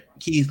for it.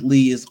 Keith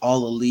Lee is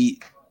all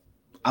elite.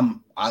 And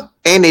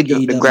they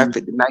did the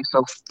graphic tonight,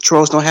 so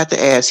trolls don't have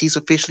to ask. He's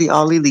officially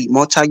all elite,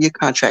 multi-year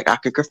contract. I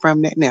can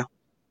confirm that now.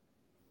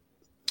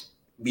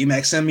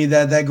 B-Max sent me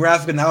that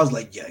graphic, and I was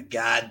like, "Yeah,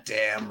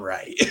 goddamn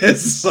right."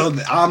 So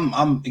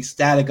I'm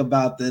ecstatic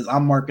about this.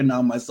 I'm marking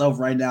on myself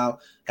right now.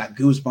 Got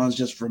goosebumps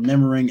just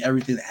remembering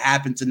everything that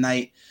happened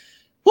tonight.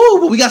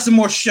 Woo! But we got some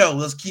more show.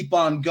 Let's keep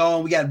on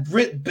going. We got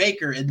Britt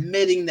Baker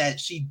admitting that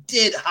she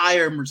did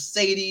hire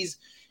Mercedes,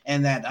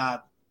 and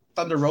that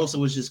Thunder Rosa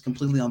was just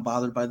completely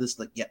unbothered by this.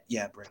 Like,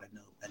 yeah, Britt, I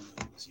know it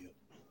was you.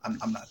 I'm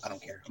not. I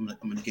don't care. I'm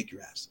gonna kick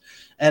your ass.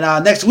 And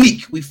next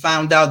week we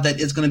found out that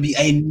it's gonna be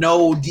a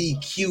no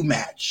DQ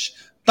match: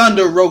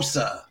 Thunder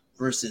Rosa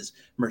versus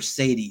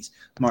Mercedes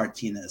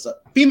Martinez.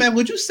 B-Man,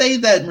 would you say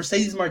that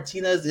Mercedes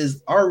Martinez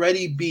is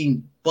already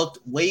being booked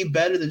way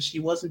better than she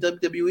was in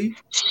WWE?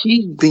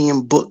 She's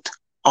being booked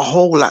a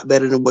whole lot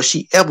better than what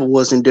she ever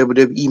was in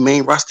WWE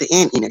main roster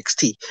and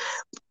NXT.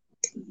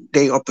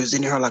 They are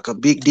presenting her like a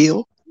big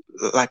deal,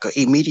 like an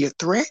immediate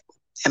threat,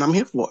 and I'm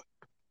here for it.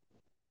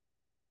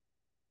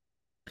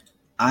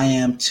 I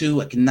am too.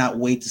 I cannot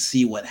wait to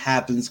see what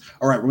happens.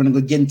 All right, we're gonna go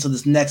get into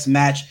this next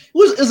match. It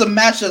was a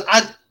match that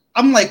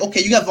I'm like,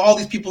 okay, you have all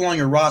these people on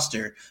your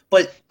roster,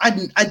 but I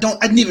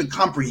didn't even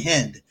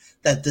comprehend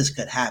that this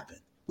could happen.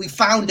 We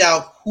found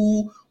out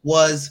who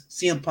was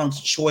CM Punk's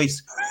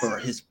choice for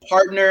his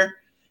partner,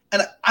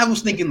 and I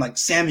was thinking like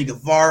Sammy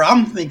Guevara.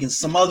 I'm thinking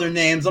some other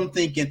names. I'm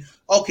thinking,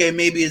 okay,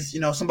 maybe it's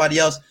somebody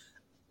else.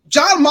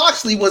 Jon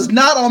Moxley was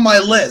not on my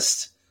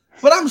list.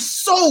 But I'm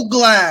so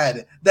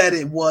glad that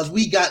it was.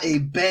 We got a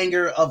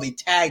banger of a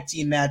tag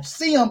team match.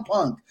 CM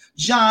Punk,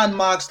 Jon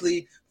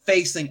Moxley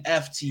facing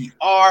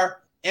FTR.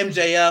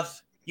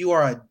 MJF, you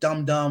are a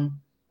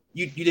dum-dum.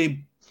 You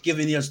didn't give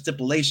any other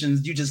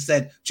stipulations. You just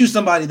said, choose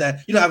somebody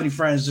that you don't have any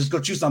friends. Just go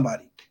choose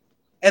somebody.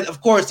 And,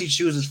 of course, he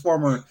chooses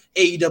former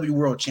AEW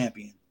World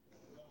Champion,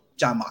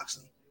 Jon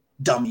Moxley.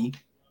 Dummy.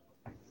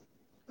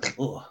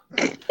 Ugh.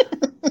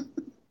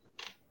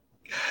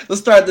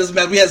 Let's start this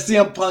match. We had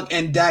CM Punk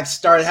and Dax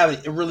started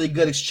having a really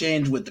good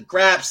exchange with the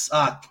Graps.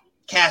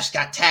 Cash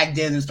got tagged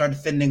in and started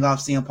fending off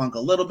CM Punk a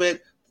little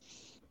bit.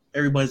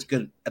 Everybody's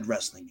good at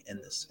wrestling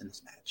in this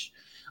match.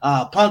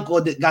 Punk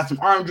got some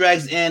arm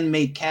drags in,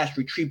 made Cash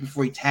retreat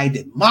before he tagged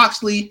in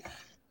Moxley.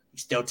 He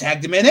still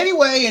tagged him in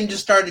anyway and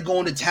just started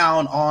going to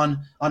town on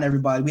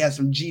everybody. We had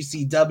some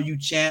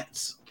GCW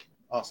chants.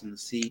 Awesome to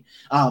see.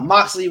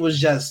 Moxley was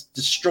just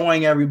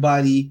destroying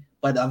everybody,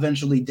 but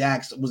eventually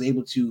Dax was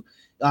able to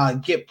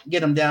get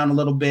him down a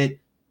little bit.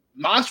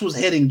 Mox was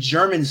hitting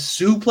German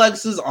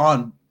suplexes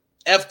on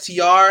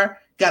FTR.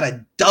 Got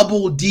a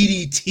double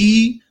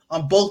DDT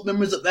on both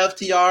members of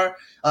FTR.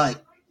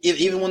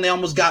 Even when they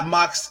almost got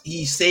Mox,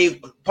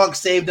 Punk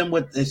saved them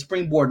with a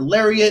springboard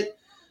lariat.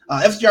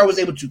 FTR was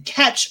able to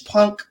catch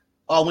Punk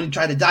when he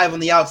tried to dive on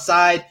the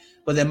outside,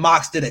 but then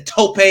Mox did a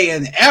tope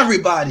and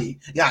everybody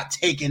got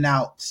taken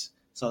out.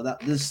 So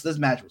this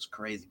match was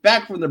crazy.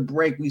 Back from the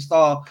break, we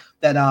saw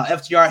that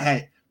FTR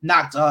had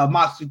knocked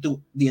Moxley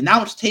through the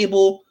announce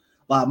table.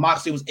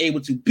 Moxley was able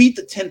to beat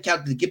the 10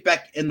 count to get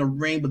back in the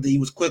ring, but then he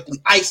was quickly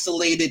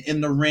isolated in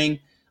the ring.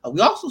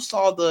 We also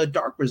saw the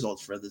dark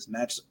results for this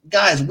match.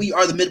 Guys, we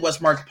are the Midwest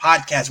Marks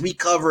Podcast. We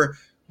cover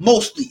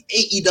mostly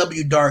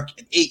AEW Dark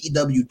and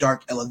AEW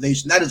Dark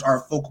Elevation. That is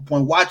our focal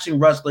point. Watching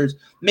wrestlers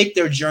make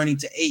their journey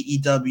to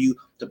AEW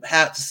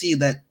to see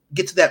that,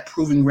 get to that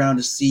proving ground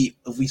to see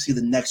if we see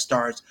the next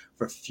stars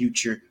for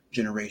future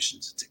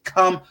generations to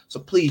come. So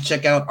please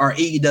check out our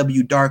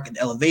AEW Dark and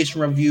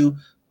Elevation review.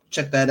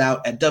 Check that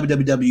out at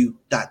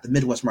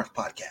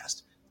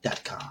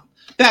www.themidwestmarkspodcast.com.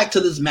 Back to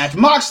this match.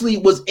 Moxley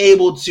was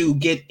able to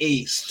get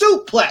a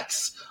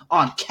suplex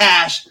on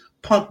Cash.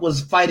 Punk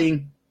was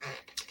fighting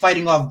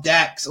fighting off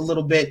Dax a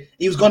little bit.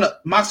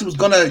 Moxley was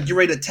gonna get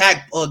ready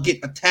to get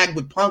a tag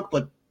with Punk,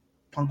 but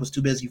Punk was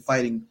too busy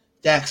fighting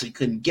Dax, so he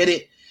couldn't get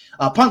it.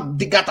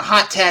 Punk got the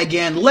hot tag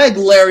in, leg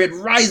lariat,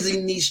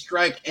 rising knee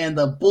strike, and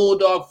the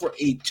Bulldog for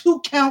a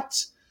 2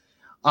 count.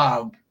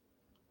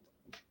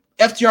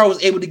 FTR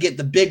was able to get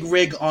the big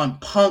rig on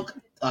Punk.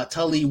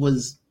 Tully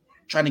was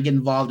trying to get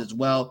involved as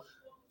well.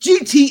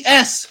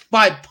 GTS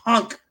by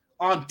Punk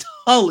on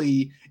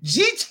Tully.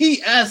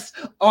 GTS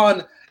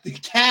on the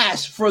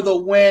Cash for the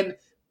win.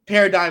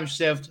 Paradigm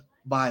shift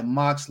by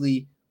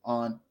Moxley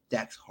on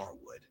Dax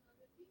Harwood.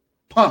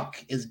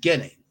 Punk is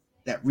getting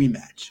that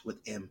rematch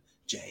with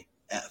MJF.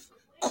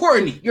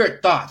 Courtney, your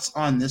thoughts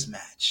on this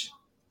match?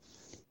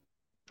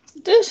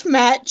 This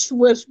match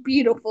was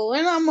beautiful,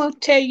 and I'm going to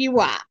tell you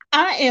why.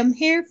 I am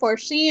here for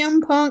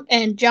CM Punk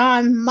and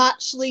Jon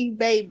Moxley,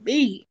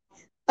 baby.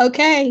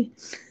 Okay?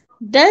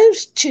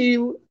 Those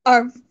two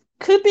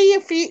could be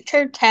a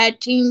future tag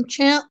team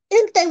champ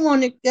if they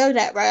want to go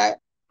that route.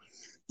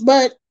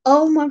 But,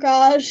 oh my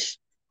gosh,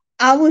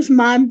 I was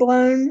mind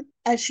blown,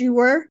 as you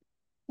were,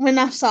 when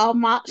I saw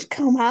Mox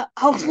come out.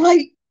 I was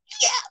like,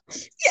 yeah,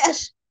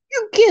 yes,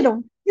 you get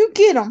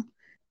him.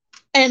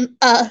 And,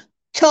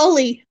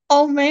 Tully,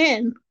 oh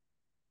man,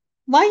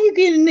 why are you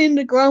getting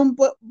into grown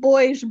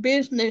boys'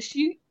 business?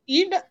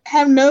 You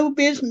have no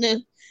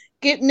business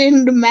getting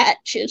into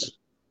matches.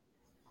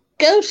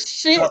 Go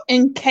sit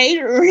in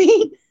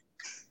catering.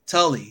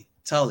 Tully,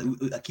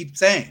 I keep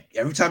saying,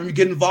 every time you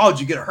get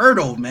involved, you get hurt,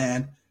 old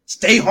man.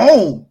 Stay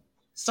home.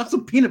 Suck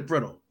some peanut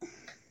brittle.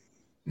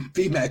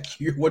 B-Mac,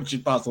 what's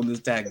your thoughts on this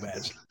tag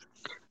match?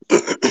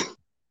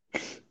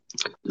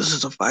 This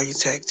is a fire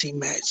tag team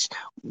match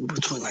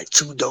between like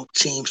two dope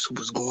teams who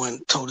was going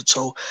toe to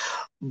toe.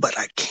 But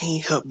I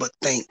can't help but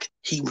think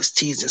he was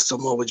teasing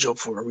Samoa Joe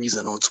for a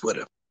reason on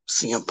Twitter.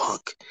 CM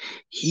Punk.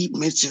 He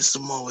mentioned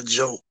Samoa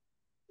Joe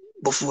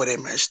before that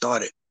match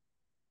started.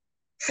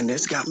 And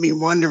this got me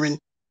wondering,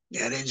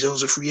 now that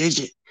Joe's a free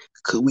agent,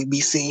 could we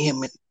be seeing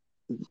him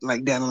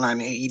down the line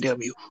in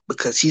AEW?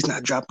 Because he's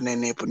not dropping that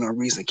name for no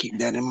reason. Keep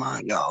that in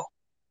mind, y'all.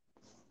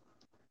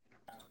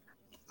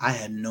 I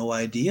had no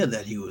idea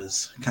that he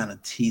was kind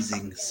of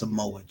teasing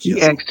Samoa Joe.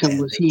 He asked him,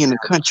 was he in the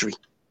country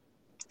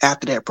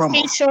after that promo?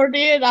 He sure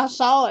did. I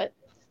saw it.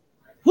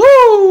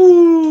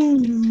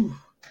 Woo!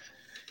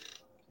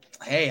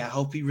 Hey, I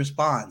hope he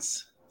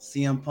responds.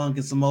 CM Punk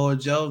and Samoa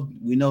Joe,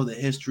 we know the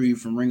history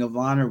from Ring of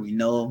Honor. We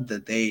know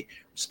that they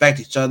respect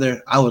each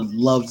other. I would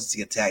love to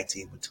see a tag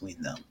team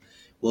between them.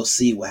 We'll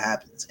see what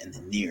happens in the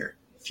near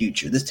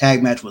future. This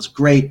tag match was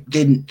great.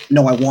 Didn't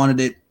know I wanted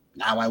it.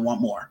 Now I want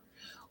more.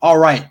 All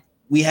right.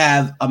 We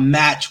have a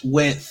match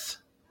with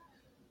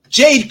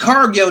Jade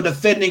Cargill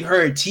defending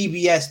her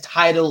TBS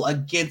title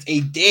against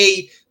a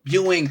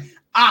debuting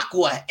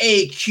Aqua.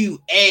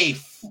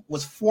 AQA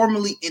was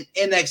formerly in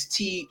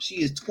NXT.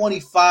 She is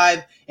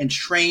 25 and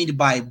trained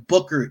by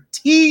Booker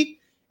T.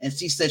 And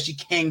she said she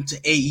came to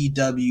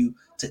AEW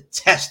to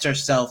test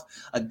herself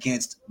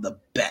against the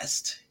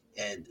best.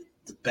 And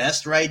the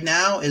best right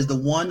now is the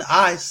one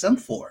I sent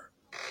for.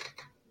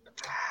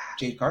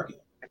 Jade Cargill.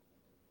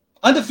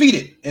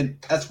 Undefeated, and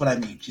that's what I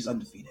mean. She's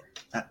undefeated,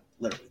 not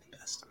literally the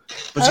best.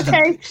 But she's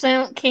okay,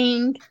 Sound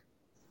King.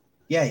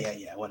 Yeah,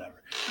 whatever.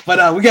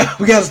 But we got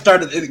to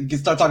start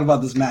talking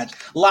about this match.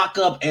 Lock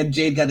Up and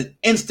Jade got an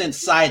instant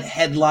side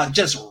headlock,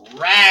 just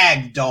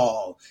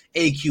ragdoll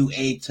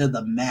AQA to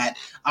the mat.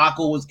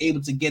 Aqua was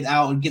able to get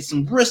out and get a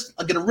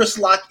wrist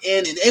lock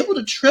in, and able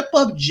to trip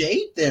up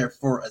Jade there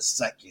for a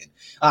second.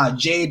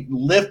 Jade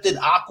lifted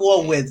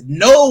Aqua with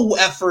no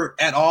effort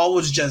at all,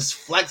 was just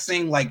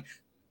flexing like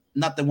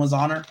nothing was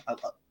on her.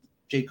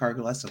 Jade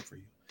Cargill, that's up for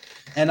you.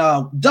 And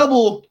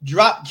double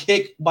drop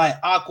kick by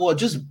Aqua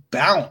just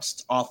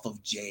bounced off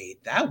of Jade.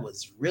 That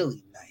was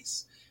really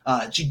nice.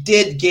 She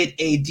did get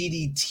a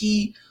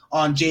DDT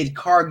on Jade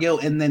Cargill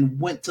and then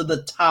went to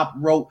the top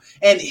rope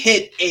and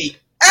hit a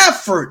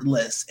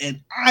effortless, and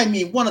I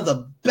mean one of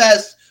the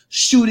best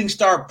shooting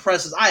star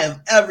presses I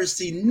have ever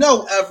seen.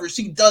 No effort.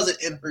 She does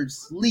it in her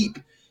sleep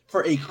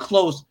for a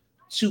close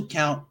 2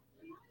 count.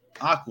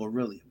 Aqua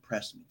really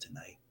impressed me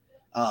tonight.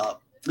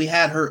 We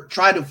had her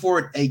try to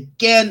forward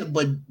again,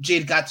 but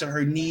Jade got to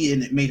her knee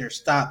and it made her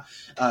stop.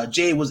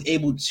 Jade was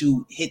able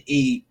to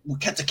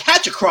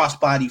catch a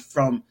crossbody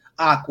from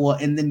Aqua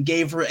and then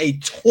gave her a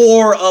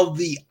tour of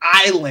the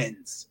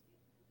islands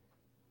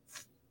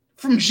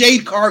from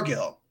Jade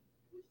Cargill.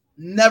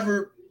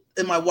 Never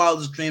in my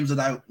wildest dreams did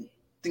I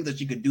think that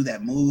she could do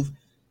that move.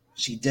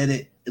 She did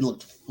it. It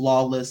looked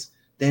flawless.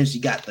 Then she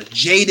got the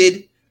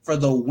Jaded for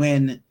the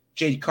win.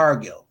 Jade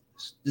Cargill.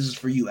 This is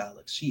for you,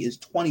 Alex. She is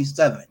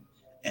 27-0.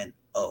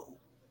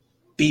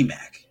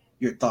 B-Mac,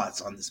 your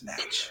thoughts on this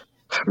match?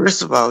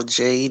 First of all,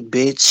 Jade,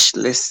 bitch,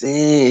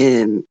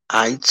 listen.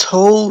 I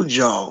told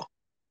y'all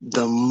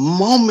the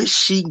moment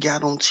she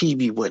got on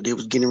TV what they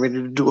was getting ready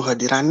to do with her,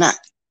 did I not?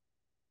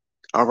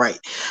 All right.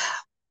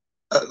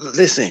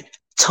 Listen,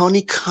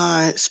 Tony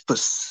Khan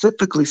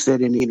specifically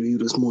said in the interview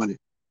this morning,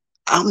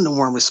 I'm the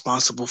one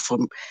responsible for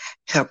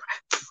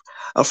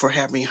for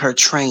having her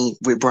train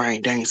with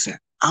Bryan Danielson.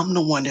 I'm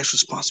the one that's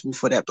responsible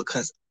for that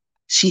because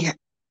she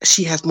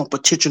has more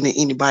potential than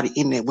anybody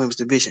in that women's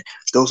division.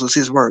 Those was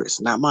his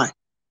words, not mine.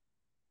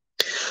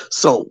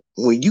 So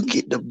when you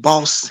get the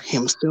boss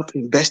himself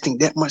investing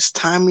that much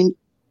time in,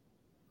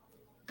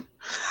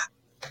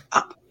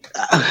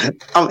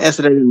 I'll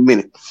answer that in a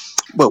minute.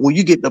 But when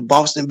you get the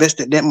boss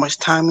invested that much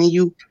time in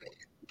you,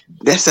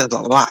 that says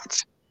a lot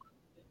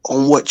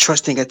on what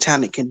trusting a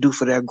talent can do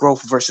for their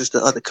growth versus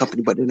the other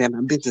company. But in that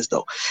business,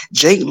 though,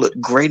 Jade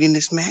looked great in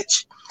this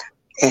match,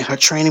 and her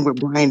training with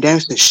Bryan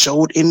Danielson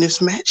showed in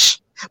this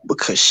match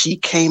because she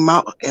came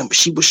out and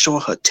she was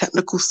showing her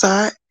technical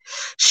side.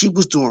 She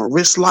was doing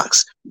wrist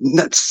locks,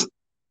 nuts.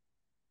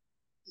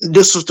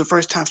 This was the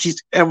first time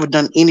she's ever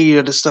done any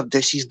of the stuff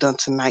that she's done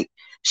tonight.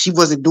 She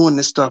wasn't doing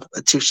this stuff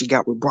until she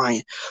got with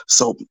Bryan.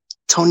 So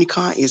Tony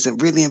Khan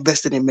isn't really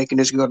invested in making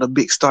this girl a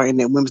big star in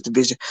that women's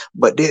division.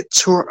 But that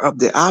tour of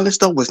the islands,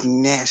 though, was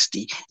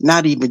nasty.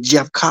 Not even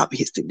Jeff Cobb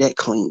hits it that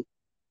clean.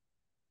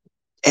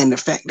 And the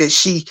fact that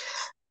she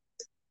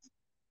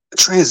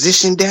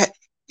transitioned that,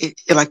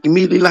 like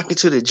immediately like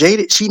into the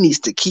Jaded, she needs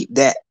to keep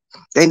that.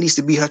 That needs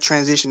to be her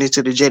transition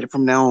into the Jaded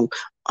from now on.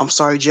 I'm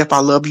sorry, Jeff, I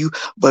love you,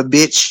 but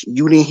bitch,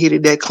 you didn't hit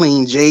it that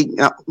clean. Jade,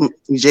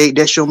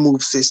 that's your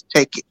move, sis.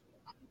 Take it.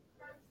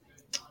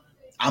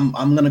 I'm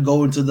gonna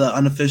go into the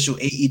unofficial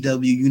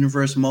AEW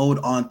Universe mode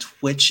on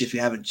Twitch if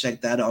you haven't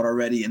checked that out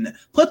already, and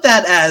put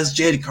that as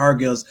Jade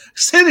Cargill's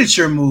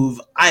signature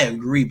move. I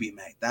agree,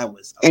 B-Mac. That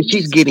was amazing. And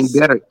she's getting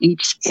better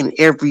each and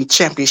every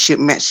championship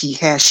match she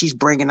has. She's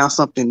bringing out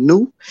something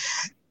new.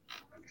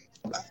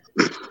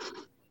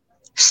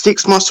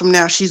 6 months from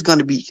now, she's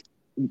gonna be.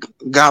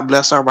 God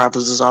bless our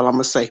rivals. Is all I'm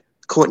gonna say.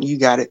 Courtney, you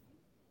got it.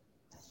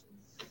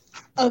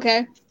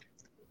 Okay,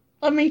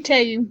 let me tell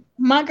you,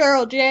 my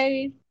girl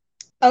Jade.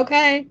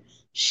 Okay,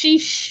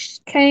 she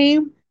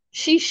came,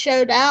 she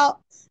showed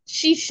out,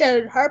 she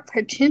showed her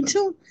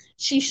potential,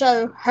 she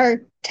showed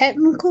her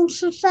technical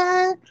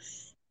side,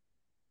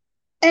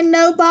 and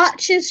no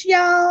botches,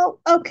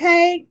 y'all.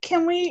 Okay,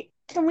 can we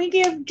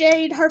give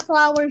Jade her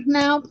flowers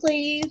now,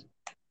 please?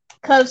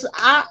 Cause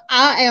I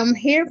am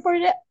here for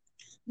that.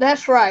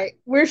 That's right,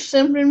 we're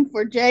simping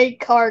for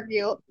Jade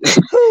Cargill.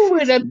 Who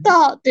would have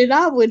thought that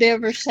I would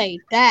ever say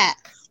that?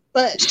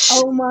 But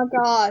oh my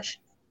gosh.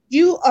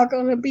 You are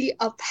going to be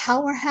a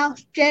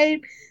powerhouse,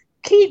 Jade.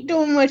 Keep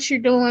doing what you're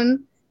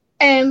doing.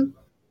 And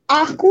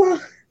Aqua,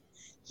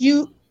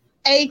 you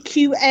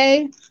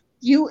AQA,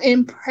 you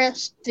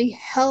impressed the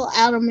hell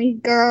out of me,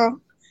 girl.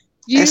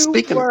 And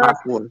speaking of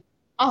Aqua.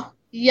 Oh,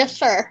 yes,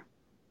 sir.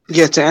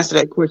 Yeah, to answer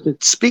that question,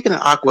 speaking of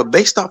Aqua,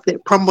 based off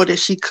that promo that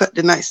she cut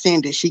tonight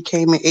saying that she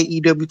came in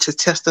AEW to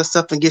test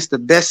herself against the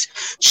best,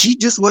 she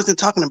just wasn't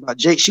talking about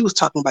Jake. She was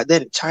talking about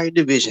that entire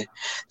division.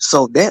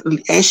 So that,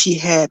 and she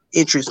had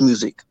entrance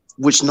music,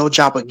 which no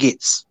jobber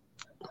gets.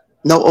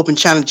 No open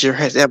challenger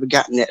has ever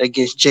gotten that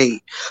against Jade.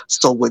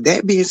 So with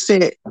that being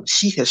said,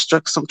 she has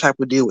struck some type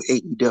of deal with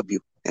AEW,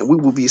 and we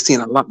will be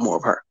seeing a lot more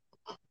of her.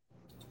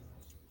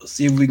 Let's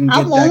see if we can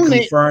get that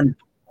confirmed.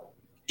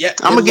 Yeah,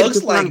 I'm gonna looks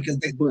get like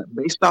but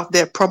based off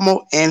that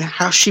promo and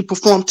how she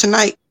performed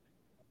tonight,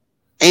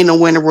 ain't no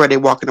winner where they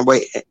walking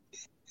away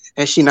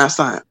and she not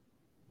signed.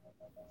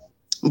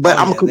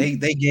 But they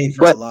gave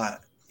her a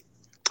lot.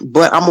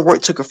 But I'm gonna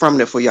work to confirm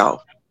that for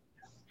y'all.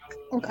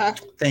 Okay.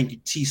 Thank you,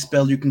 T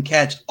Speller. You can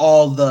catch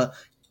all the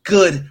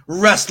good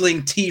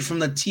wrestling tea from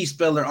the T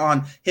Speller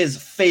on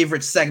his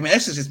favorite segment.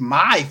 This is just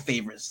my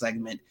favorite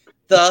segment,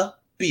 the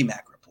BMAC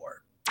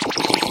Report.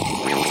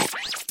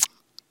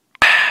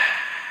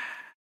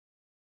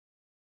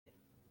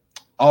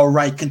 All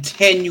right,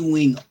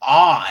 continuing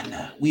on,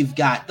 we've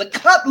got the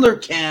Cutler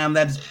Cam.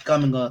 That is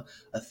becoming a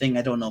thing.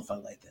 I don't know if I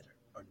like that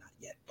or not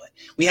yet, but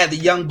we had the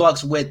Young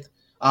Bucks with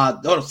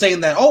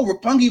saying that,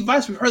 Roppongi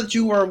Vice, we heard that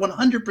you were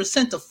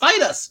 100% to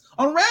fight us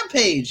on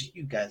Rampage.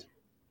 You guys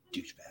are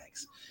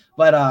douchebags.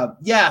 But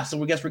so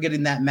we guess we're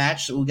getting that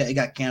match. So it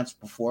got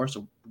canceled before,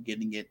 so we're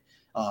getting it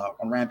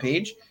on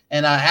Rampage.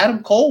 And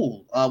Adam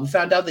Cole, we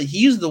found out that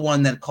he's the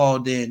one that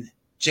called in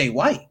Jay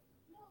White,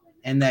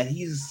 and that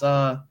he's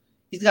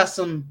got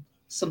some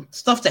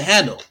stuff to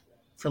handle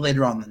for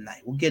later on in the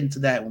night. We'll get into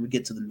that when we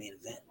get to the main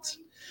event.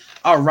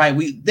 All right,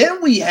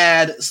 we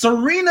had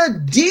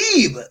Serena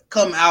Deeb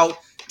come out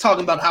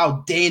talking about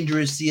how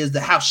dangerous she is,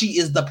 how she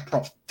is the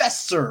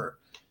professor,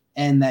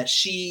 and that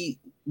she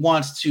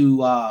wants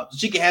to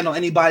she can handle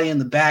anybody in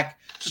the back.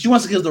 So she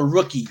wants to give the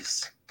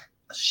rookies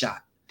a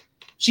shot.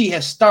 She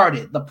has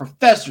started the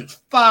professor's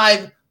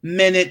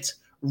 5-minute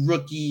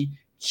rookie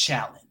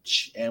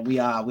challenge, and we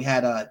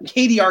had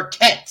Katie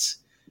Arquette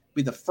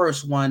be the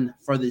first one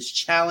for this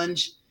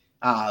challenge.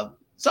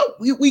 So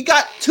we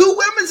got 2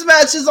 women's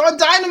matches on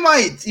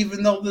Dynamite,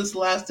 even though this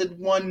lasted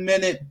 1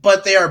 minute.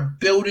 But they are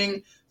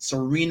building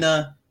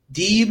Serena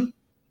Deeb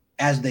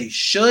as they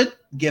should,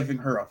 giving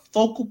her a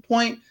focal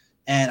point.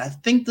 And I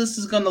think this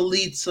is going to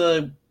lead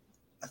to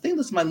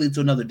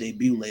another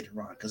debut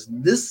later on, because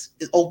this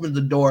opens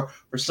the door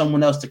for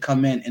someone else to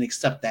come in and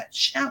accept that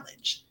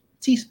challenge.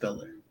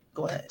 T-Spiller,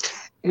 go ahead.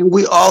 And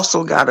we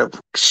also got to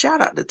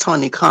shout out to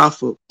Tony Khan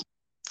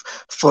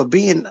for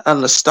being a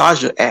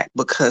nostalgia act,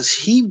 because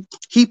he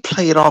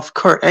played off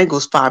Kurt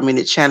Angle's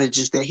 5-minute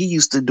challenges that he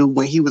used to do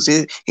when he was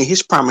in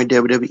his prime in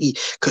WWE.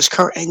 Because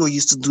Kurt Angle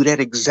used to do that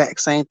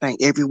exact same thing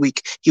every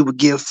week. He would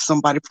give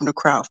somebody from the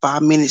crowd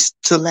 5 minutes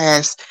to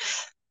last.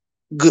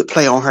 Good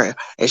play on her,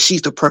 and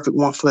she's the perfect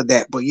one for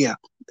that. But yeah,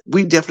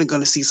 we're definitely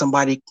going to see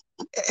somebody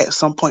at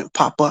some point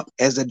pop up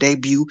as a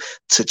debut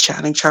to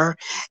challenge her.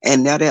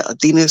 And now that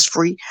Athena is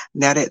free,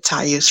 now that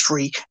Taya is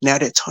free, now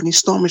that Toni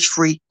Storm is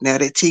free, now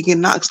that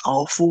Tegan Knox,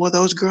 all 4 of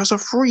those girls are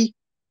free.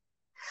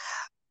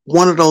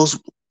 One of those,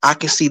 I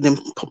can see them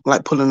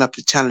like pulling up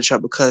to challenge her,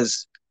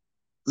 because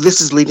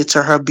this is leading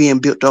to her being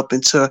built up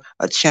into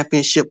a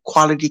championship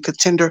quality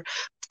contender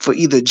for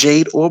either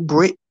Jade or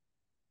Britt.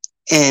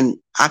 And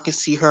I can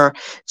see her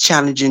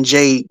challenging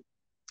Jade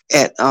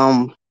at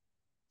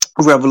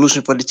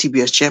Revolution for the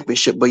TBS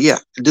Championship. But yeah,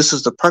 this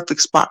is the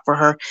perfect spot for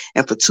her.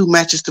 And for 2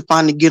 matches to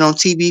finally get on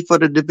TV for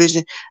the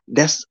division,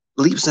 that's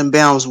leaps and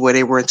bounds where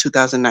they were in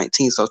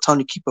 2019. So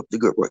Tony, keep up the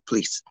good work,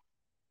 please.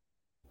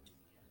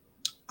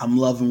 I'm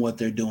loving what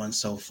they're doing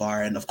so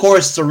far. And of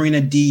course, Serena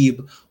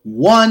Deeb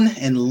won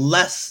in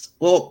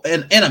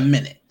a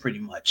minute, pretty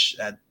much.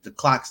 The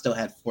clock still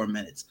had 4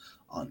 minutes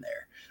on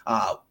there.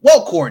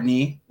 Well,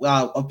 Courtney,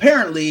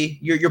 apparently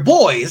your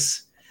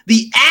boys,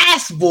 the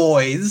Ass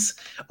Boys,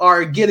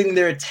 are getting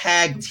their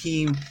tag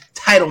team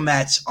title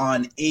match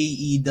on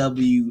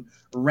AEW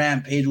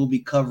Rampage. We'll be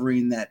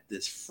covering that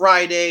this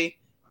Friday.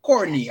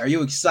 Courtney, are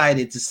you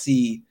excited to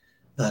see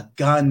the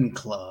Gun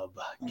Club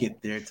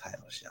get their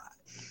title shot?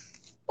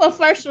 Well,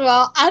 first of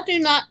all, I do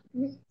not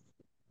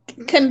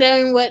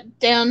condone what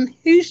Dan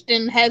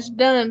Houston has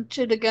done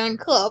to the Gun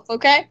Club,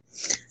 okay?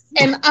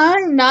 And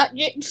I'm not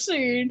getting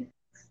sued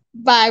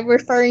by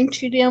referring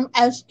to them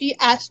as the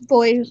Ass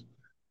Boys.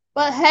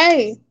 But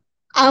hey,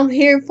 I'm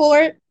here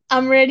for it.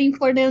 I'm ready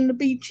for them to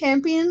be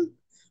champion.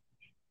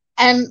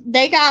 And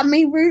they got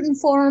me rooting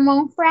for them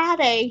on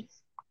Friday.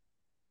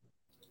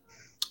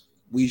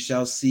 We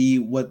shall see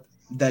what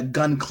that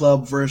Gun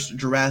Club versus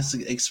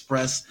Jurassic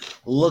Express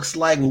looks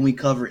like when we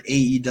cover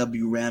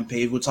AEW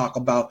Rampage. We'll talk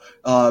about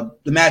the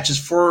matches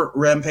for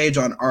Rampage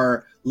on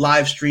our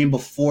live stream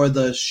before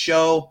the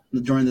show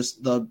during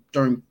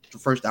the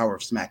first hour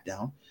of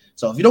SmackDown.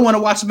 So if you don't want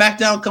to watch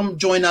SmackDown, come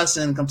join us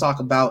and come talk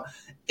about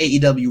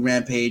AEW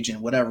Rampage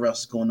and whatever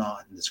else is going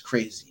on in this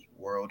crazy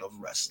world of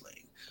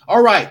wrestling.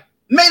 All right,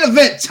 main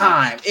event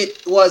time.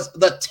 It was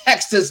the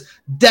Texas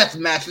Death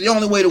Match. The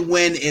only way to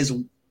win is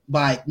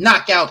by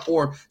knockout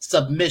or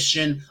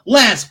submission.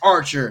 Lance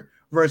Archer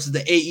versus the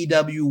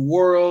AEW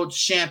World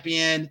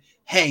Champion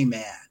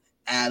Hangman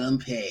Adam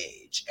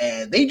Page.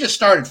 And they just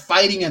started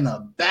fighting in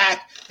the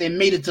back. They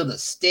made it to the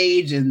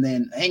stage, and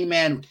then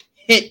Hangman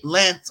hit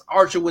Lance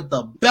Archer with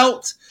the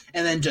belt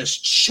and then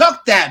just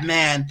chucked that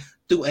man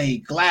through a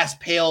glass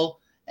pail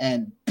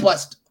and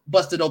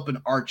busted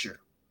open Archer.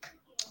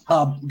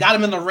 Got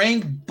him in the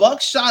ring,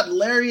 buckshot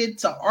lariat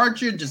to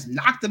Archer, just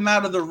knocked him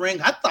out of the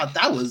ring. I thought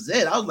that was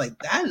it. I was like,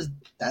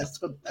 that's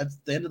the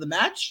end of the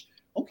match.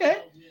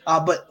 Okay.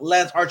 But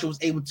Lance Archer was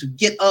able to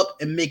get up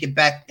and make it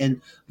back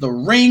in the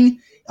ring.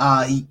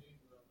 Hangman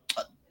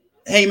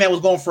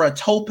was going for a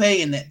tope,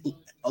 and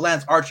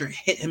Lance Archer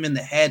hit him in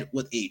the head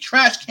with a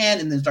trash can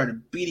and then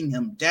started beating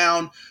him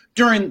down.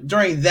 During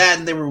that,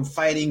 and they were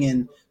fighting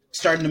and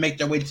starting to make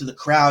their way to the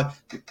crowd,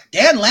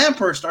 Dan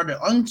Lampert started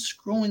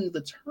unscrewing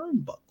the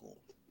turnbuckle.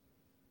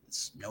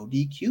 It's no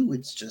DQ.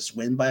 It's just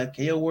win by a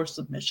KO or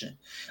submission.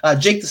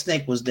 Jake the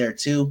Snake was there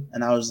too,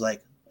 and I was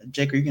like,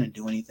 Jake, are you going to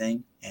do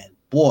anything? And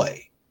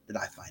boy, did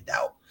I find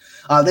out.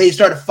 They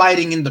started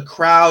fighting in the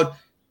crowd.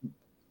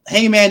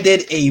 Hangman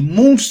did a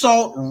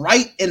moonsault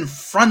right in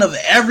front of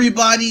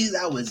everybody.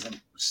 That was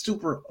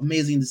super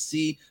amazing to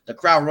see. The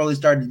crowd really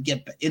started to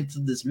get into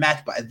this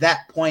match by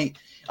that point.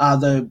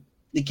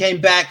 They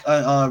came back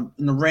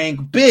in the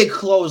ring. Big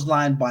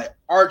clothesline by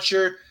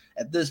Archer.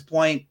 At this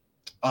point,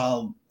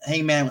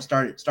 Hangman was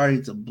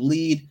starting to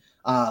bleed.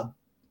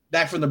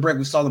 Back from the break,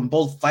 we saw them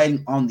both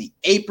fighting on the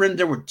apron.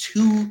 There were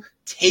 2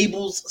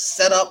 tables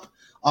set up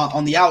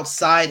on the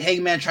outside.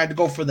 Hangman tried to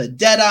go for the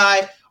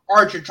Deadeye.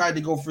 Archer tried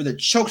to go for the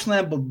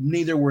chokeslam, but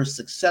neither were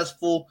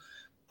successful.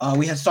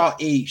 We saw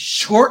a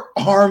short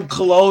arm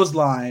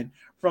clothesline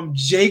from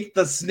Jake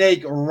the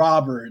Snake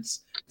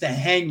Roberts to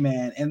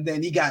Hangman, and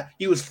then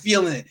he was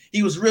feeling it.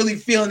 He was really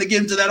feeling it,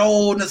 getting to that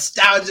old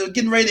nostalgia,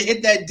 getting ready to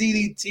hit that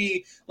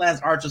DDT.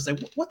 Lance Archer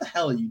said, "What the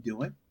hell are you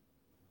doing?"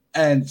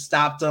 and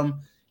stopped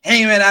him.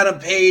 Hangman Adam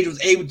Page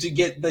was able to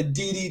get the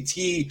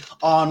DDT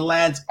on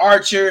Lance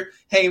Archer.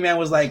 Hangman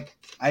was like,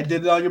 "I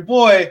did it on your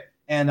boy,"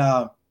 and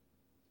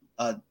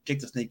Jake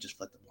the Snake just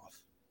flipped him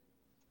off.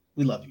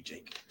 We love you,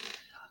 Jake.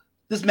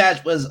 This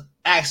match was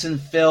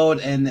action-filled,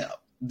 and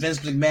Vince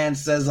McMahon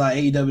says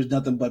AEW is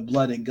nothing but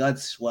blood and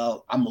guts.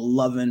 Well, I'm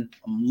loving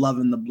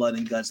the blood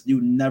and guts. You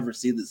never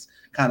see this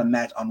kind of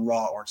match on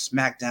Raw or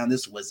SmackDown.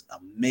 This was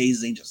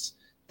amazing.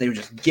 They were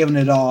just giving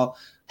it all.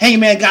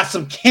 Hangman got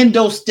some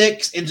kendo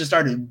sticks and just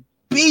started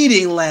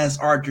beating Lance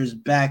Archer's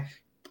back.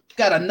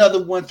 got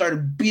another one,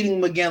 started beating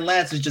him again.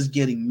 Lance is just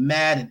getting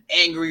mad and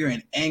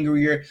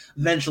angrier.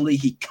 Eventually,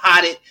 he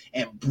caught it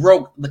and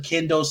broke the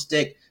kendo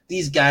stick.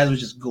 These guys were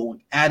just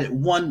going at it,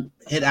 one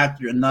hit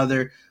after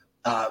another.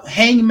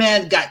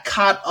 Hangman got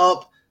caught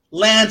up.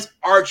 Lance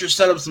Archer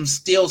set up some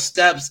steel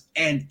steps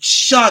and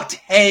chucked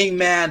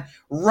Hangman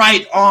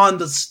right on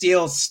the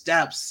steel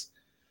steps.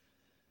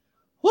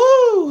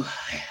 Woo!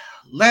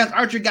 Lance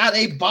Archer got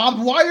a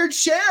barbed wire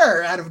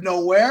chair out of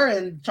nowhere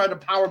and tried to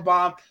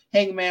powerbomb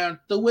Hangman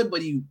through it,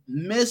 but he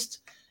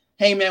missed.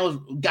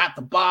 Hangman got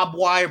the barbed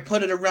wire,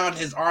 put it around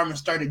his arm, and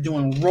started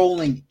doing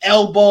rolling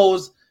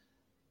elbows.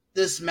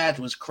 This match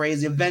was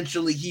crazy.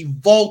 Eventually, he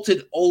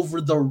vaulted over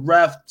the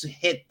ref to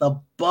hit the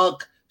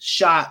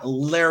buckshot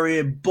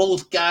lariat.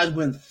 Both guys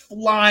went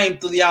flying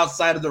through the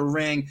outside of the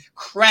ring,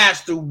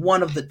 crashed through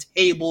one of the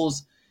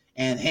tables,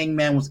 and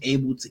Hangman was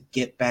able to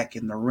get back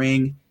in the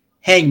ring.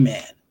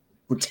 Hangman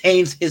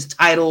retains his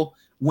title,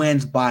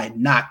 wins by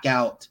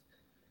knockout.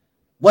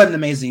 What an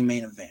amazing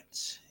main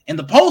event. In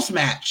the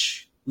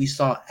post-match, we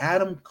saw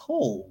Adam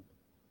Cole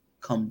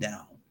come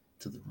down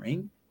to the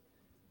ring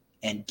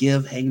and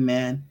give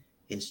Hangman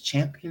his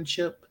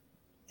championship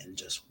and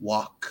just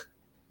walk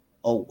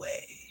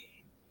away.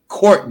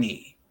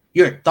 Courtney,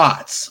 your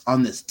thoughts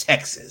on this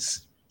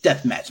Texas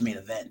deathmatch main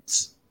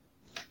event?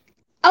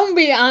 I'm gonna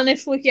be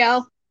honest with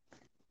y'all.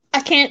 I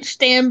can't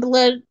stand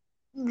blood.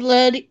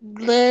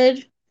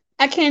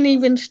 I can't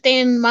even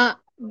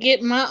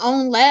get my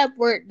own lab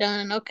work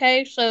done.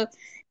 Okay, so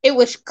it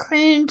was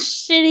cringe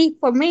city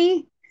for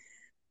me.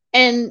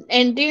 And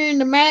during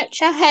the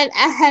match, I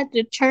had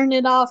to turn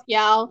it off,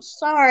 y'all.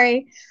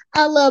 Sorry.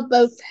 I love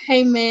both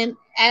Heyman,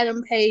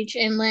 Adam Page,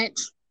 and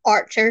Lance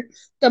Archer,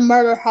 the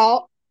Murder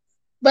Hawk.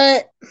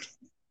 But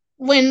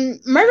when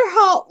Murder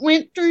Hawk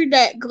went through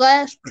that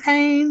glass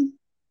pane,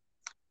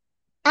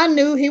 I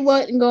knew he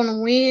wasn't gonna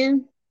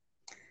win.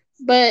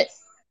 But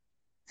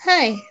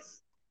hey,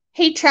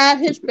 he tried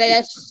his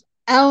best.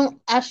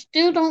 I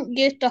still don't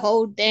get the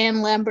whole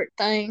Dan Lambert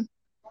thing.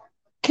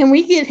 Can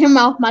we get him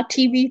off my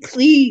TV,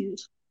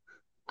 please?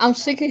 I'm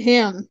sick of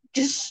him.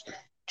 Just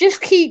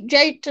keep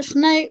Jake the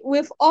Snake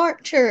with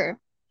Archer.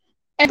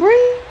 And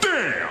bring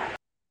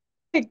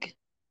back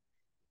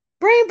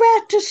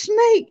the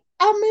Snake.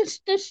 I miss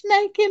the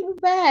Snake in the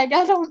bag.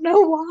 I don't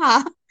know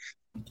why.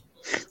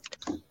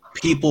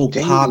 People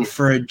pop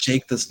for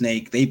Jake the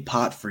Snake. They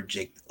pot for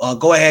Jake.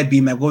 Go ahead,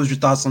 B-Mac. What was your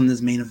thoughts on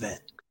this main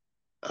event?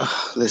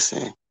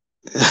 Listen.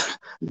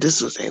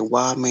 This was a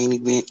wild main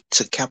event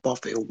to cap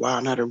off a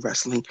wild night of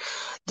wrestling.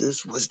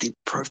 This was the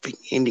perfect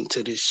ending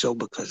to this show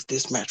because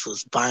this match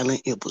was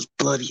violent, it was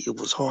bloody, it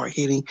was hard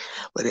hitting,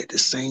 but at the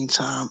same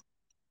time,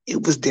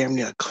 it was damn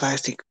near a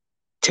classic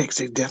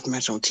Texas death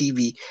match on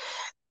TV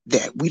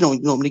that we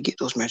don't normally get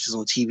those matches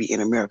on TV in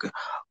America,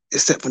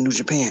 except for New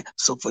Japan.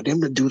 So for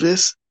them to do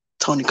this,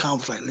 Tony Khan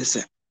was like,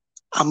 listen,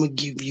 I'm going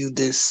to give you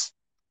this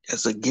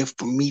as a gift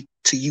from me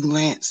to you,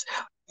 Lance.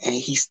 And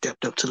he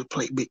stepped up to the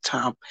plate big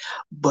time.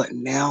 But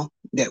now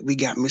that we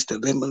got Mr.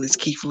 Limitless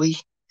Keith Lee,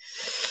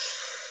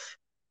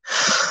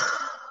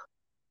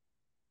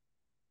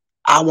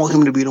 I want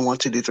him to be the one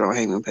to dethrone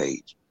Hangman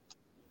Page.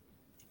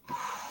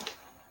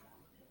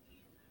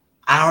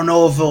 I don't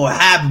know if it will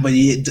happen, but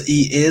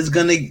he's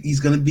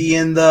gonna be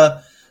in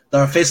the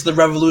Face of the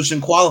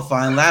Revolution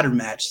qualifying ladder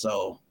match.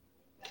 So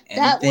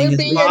that would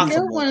be a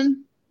good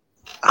one.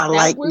 I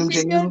like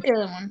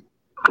MJF.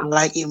 I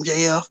like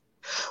MJF.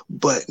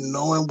 But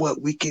knowing what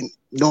he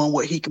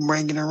can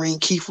bring in the ring,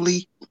 Keith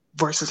Lee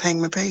versus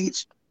Hangman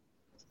Page,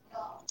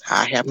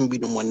 I happen to be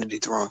the one to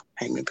dethrone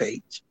Hangman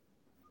Page.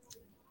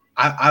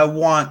 I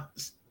want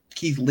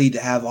Keith Lee to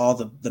have all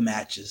the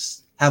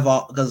matches,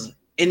 because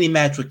any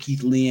match with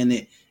Keith Lee in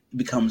it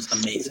becomes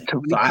amazing.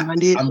 So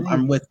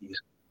I'm with you.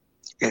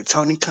 And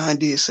Tony Khan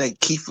did say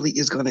Keith Lee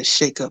is going to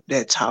shake up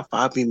that top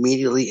 5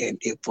 immediately. And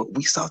if what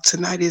we saw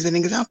tonight is an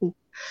example,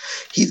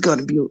 he's going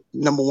to be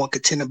number 1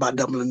 contender by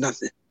Double or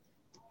Nothing.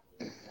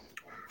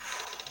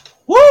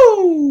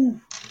 Woo!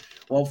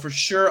 Well, for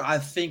sure, I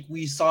think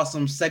we saw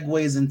some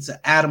segues into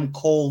Adam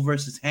Cole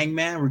versus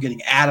Hangman. We're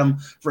getting Adam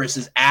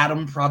versus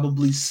Adam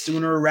probably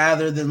sooner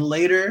rather than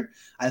later.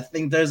 I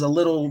think there's a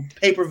little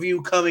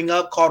pay-per-view coming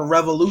up called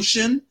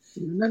Revolution.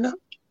 No.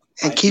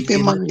 And keep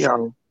in mind,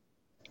 y'all,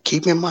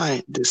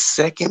 the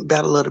second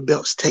Battle of the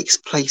Belts takes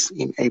place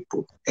in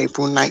April.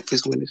 April 9th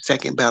is when the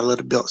second Battle of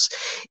the Belts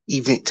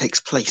event takes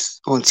place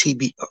on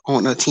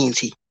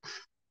TNT.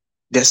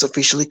 That's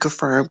officially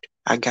confirmed.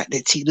 I got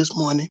that tea this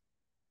morning.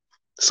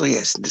 So,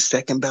 yes, the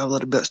second Battle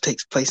of the Belts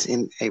takes place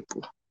in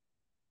April.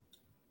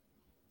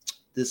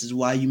 This is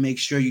why you make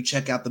sure you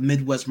check out the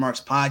Midwest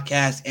Marks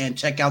podcast and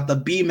check out the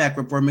BMAC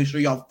report. Make sure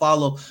y'all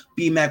follow.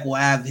 BMAC will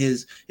have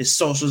his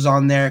socials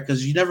on there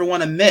because you never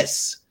want to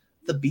miss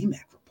the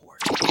BMAC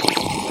report.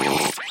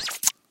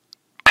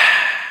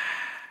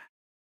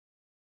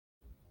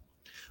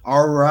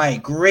 All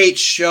right. Great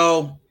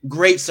show.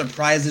 Great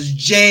surprises.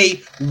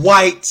 Jay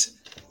White,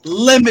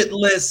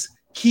 Limitless,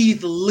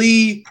 Keith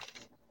Lee.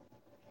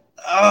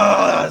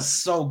 Oh, it's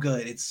so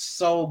good. It's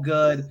so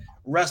good.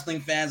 wrestling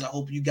fans, I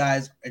hope you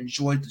guys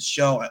enjoyed the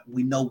show.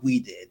 We know we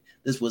did.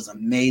 This was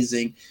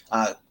amazing.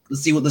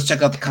 Let's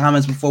check out the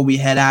comments before we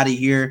head out of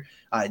here.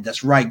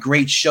 That's right.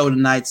 Great show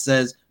tonight,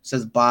 says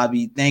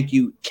Bobby. Thank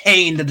you.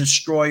 Kane the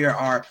Destroyer,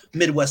 our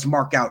Midwest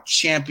Markout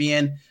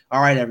champion.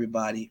 All right,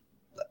 everybody.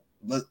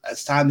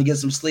 It's time to get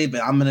some sleep,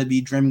 and I'm going to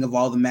be dreaming of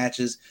all the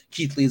matches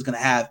Keith Lee is going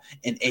to have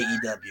in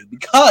AEW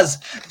because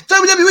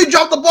WWE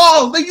dropped the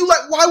ball.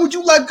 Why would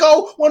you let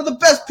go one of the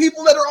best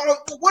people that are on?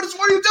 What are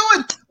you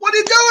doing? What are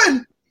you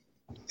doing?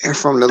 And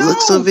from the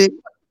looks of it,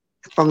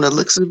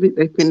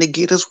 they finna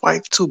get his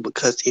wife too,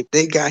 because if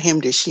they got him,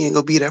 then she ain't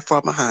gonna be that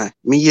far behind.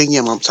 Me and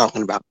him, I'm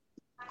talking about.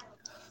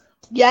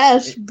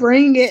 Yes,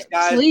 bring it,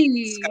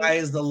 please. Sky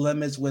is the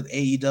limits with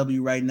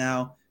AEW right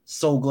now.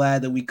 So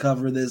glad that we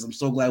cover this. I'm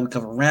so glad we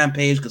cover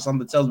Rampage because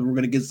something tells me we're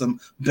going to get some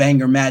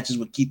banger matches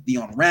with Keith Lee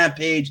on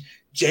Rampage.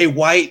 Jay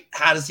White,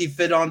 how does he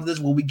fit onto this?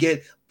 Will we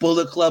get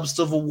Bullet Club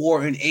Civil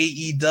War in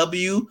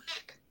AEW?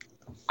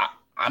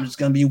 I'm just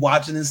going to be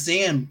watching and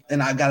seeing.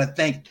 And I got to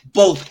thank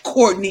both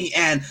Courtney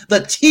and the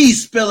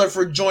T-Spiller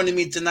for joining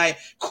me tonight.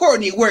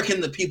 Courtney, where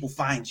can the people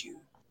find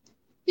you?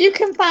 You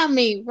can find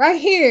me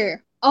right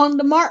here on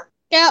the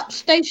Markout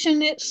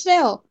station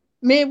itself,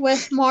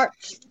 Midwest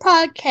Marks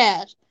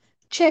Podcast.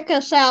 Check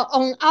us out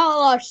on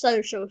all our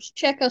socials.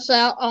 Check us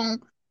out on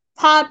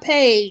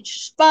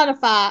Podpage,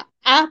 Spotify,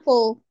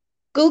 Apple,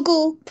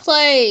 Google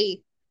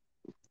Play.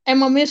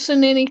 Am I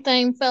missing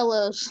anything,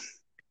 fellas?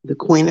 The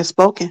queen has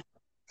spoken.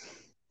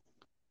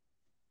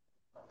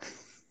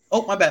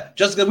 Oh, my bad.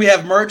 Just because we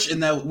have merch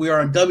and that we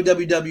are on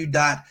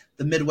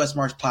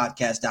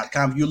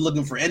www.themidwestmarchpodcast.com. If you're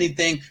looking for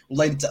anything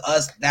related to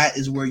us, that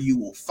is where you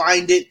will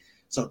find it.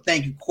 So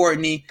thank you,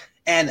 Courtney.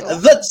 And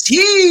the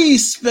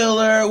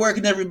T-Spiller, where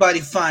can everybody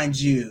find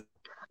you?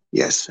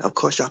 Yes, of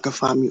course, y'all can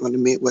find me on the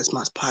Midwest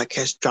Marks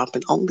Podcast,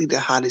 dropping only the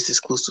hottest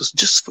exclusives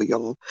just for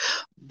y'all.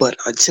 But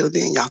until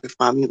then, y'all can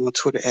find me on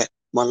Twitter at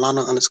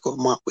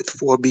Marlana_Mark with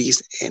 4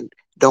 B's. And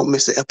don't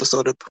miss an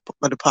episode of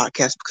the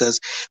podcast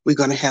because we're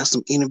going to have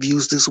some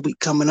interviews this week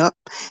coming up,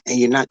 and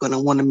you're not going to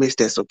want to miss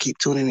that. So keep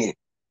tuning in.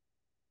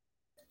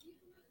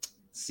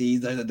 See,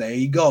 there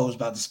he goes.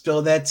 About to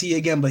spill that tea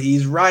again, but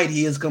he's right.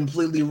 He is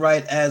completely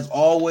right. As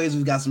always,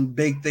 we've got some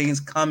big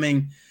things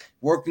coming,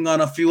 working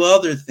on a few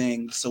other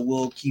things. So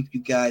we'll keep you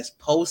guys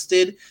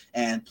posted.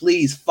 And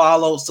please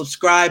follow,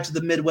 subscribe to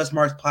the Midwest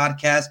Marks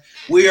Podcast.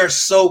 We are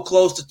so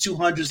close to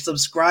 200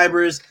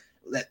 subscribers.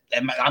 That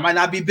might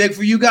not be big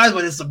for you guys,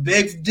 but it's a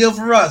big deal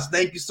for us.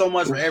 Thank you so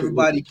much for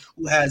everybody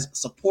who has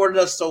supported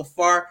us so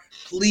far.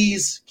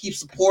 Please keep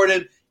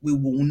supporting. We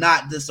will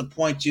not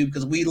disappoint you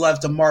because we love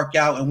to mark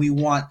out and we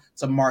want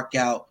to mark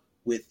out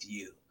with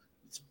you.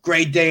 It's a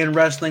great day in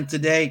wrestling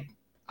today.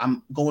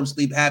 I'm going to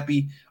sleep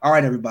happy. All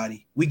right,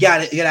 everybody. We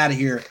got to get out of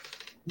here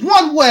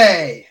one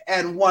way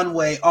and one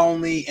way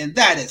only, and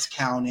that is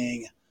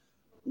counting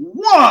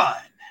 1,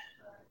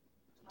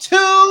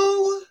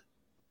 2,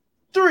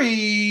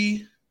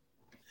 3.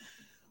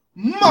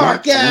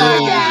 Mark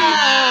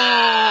out!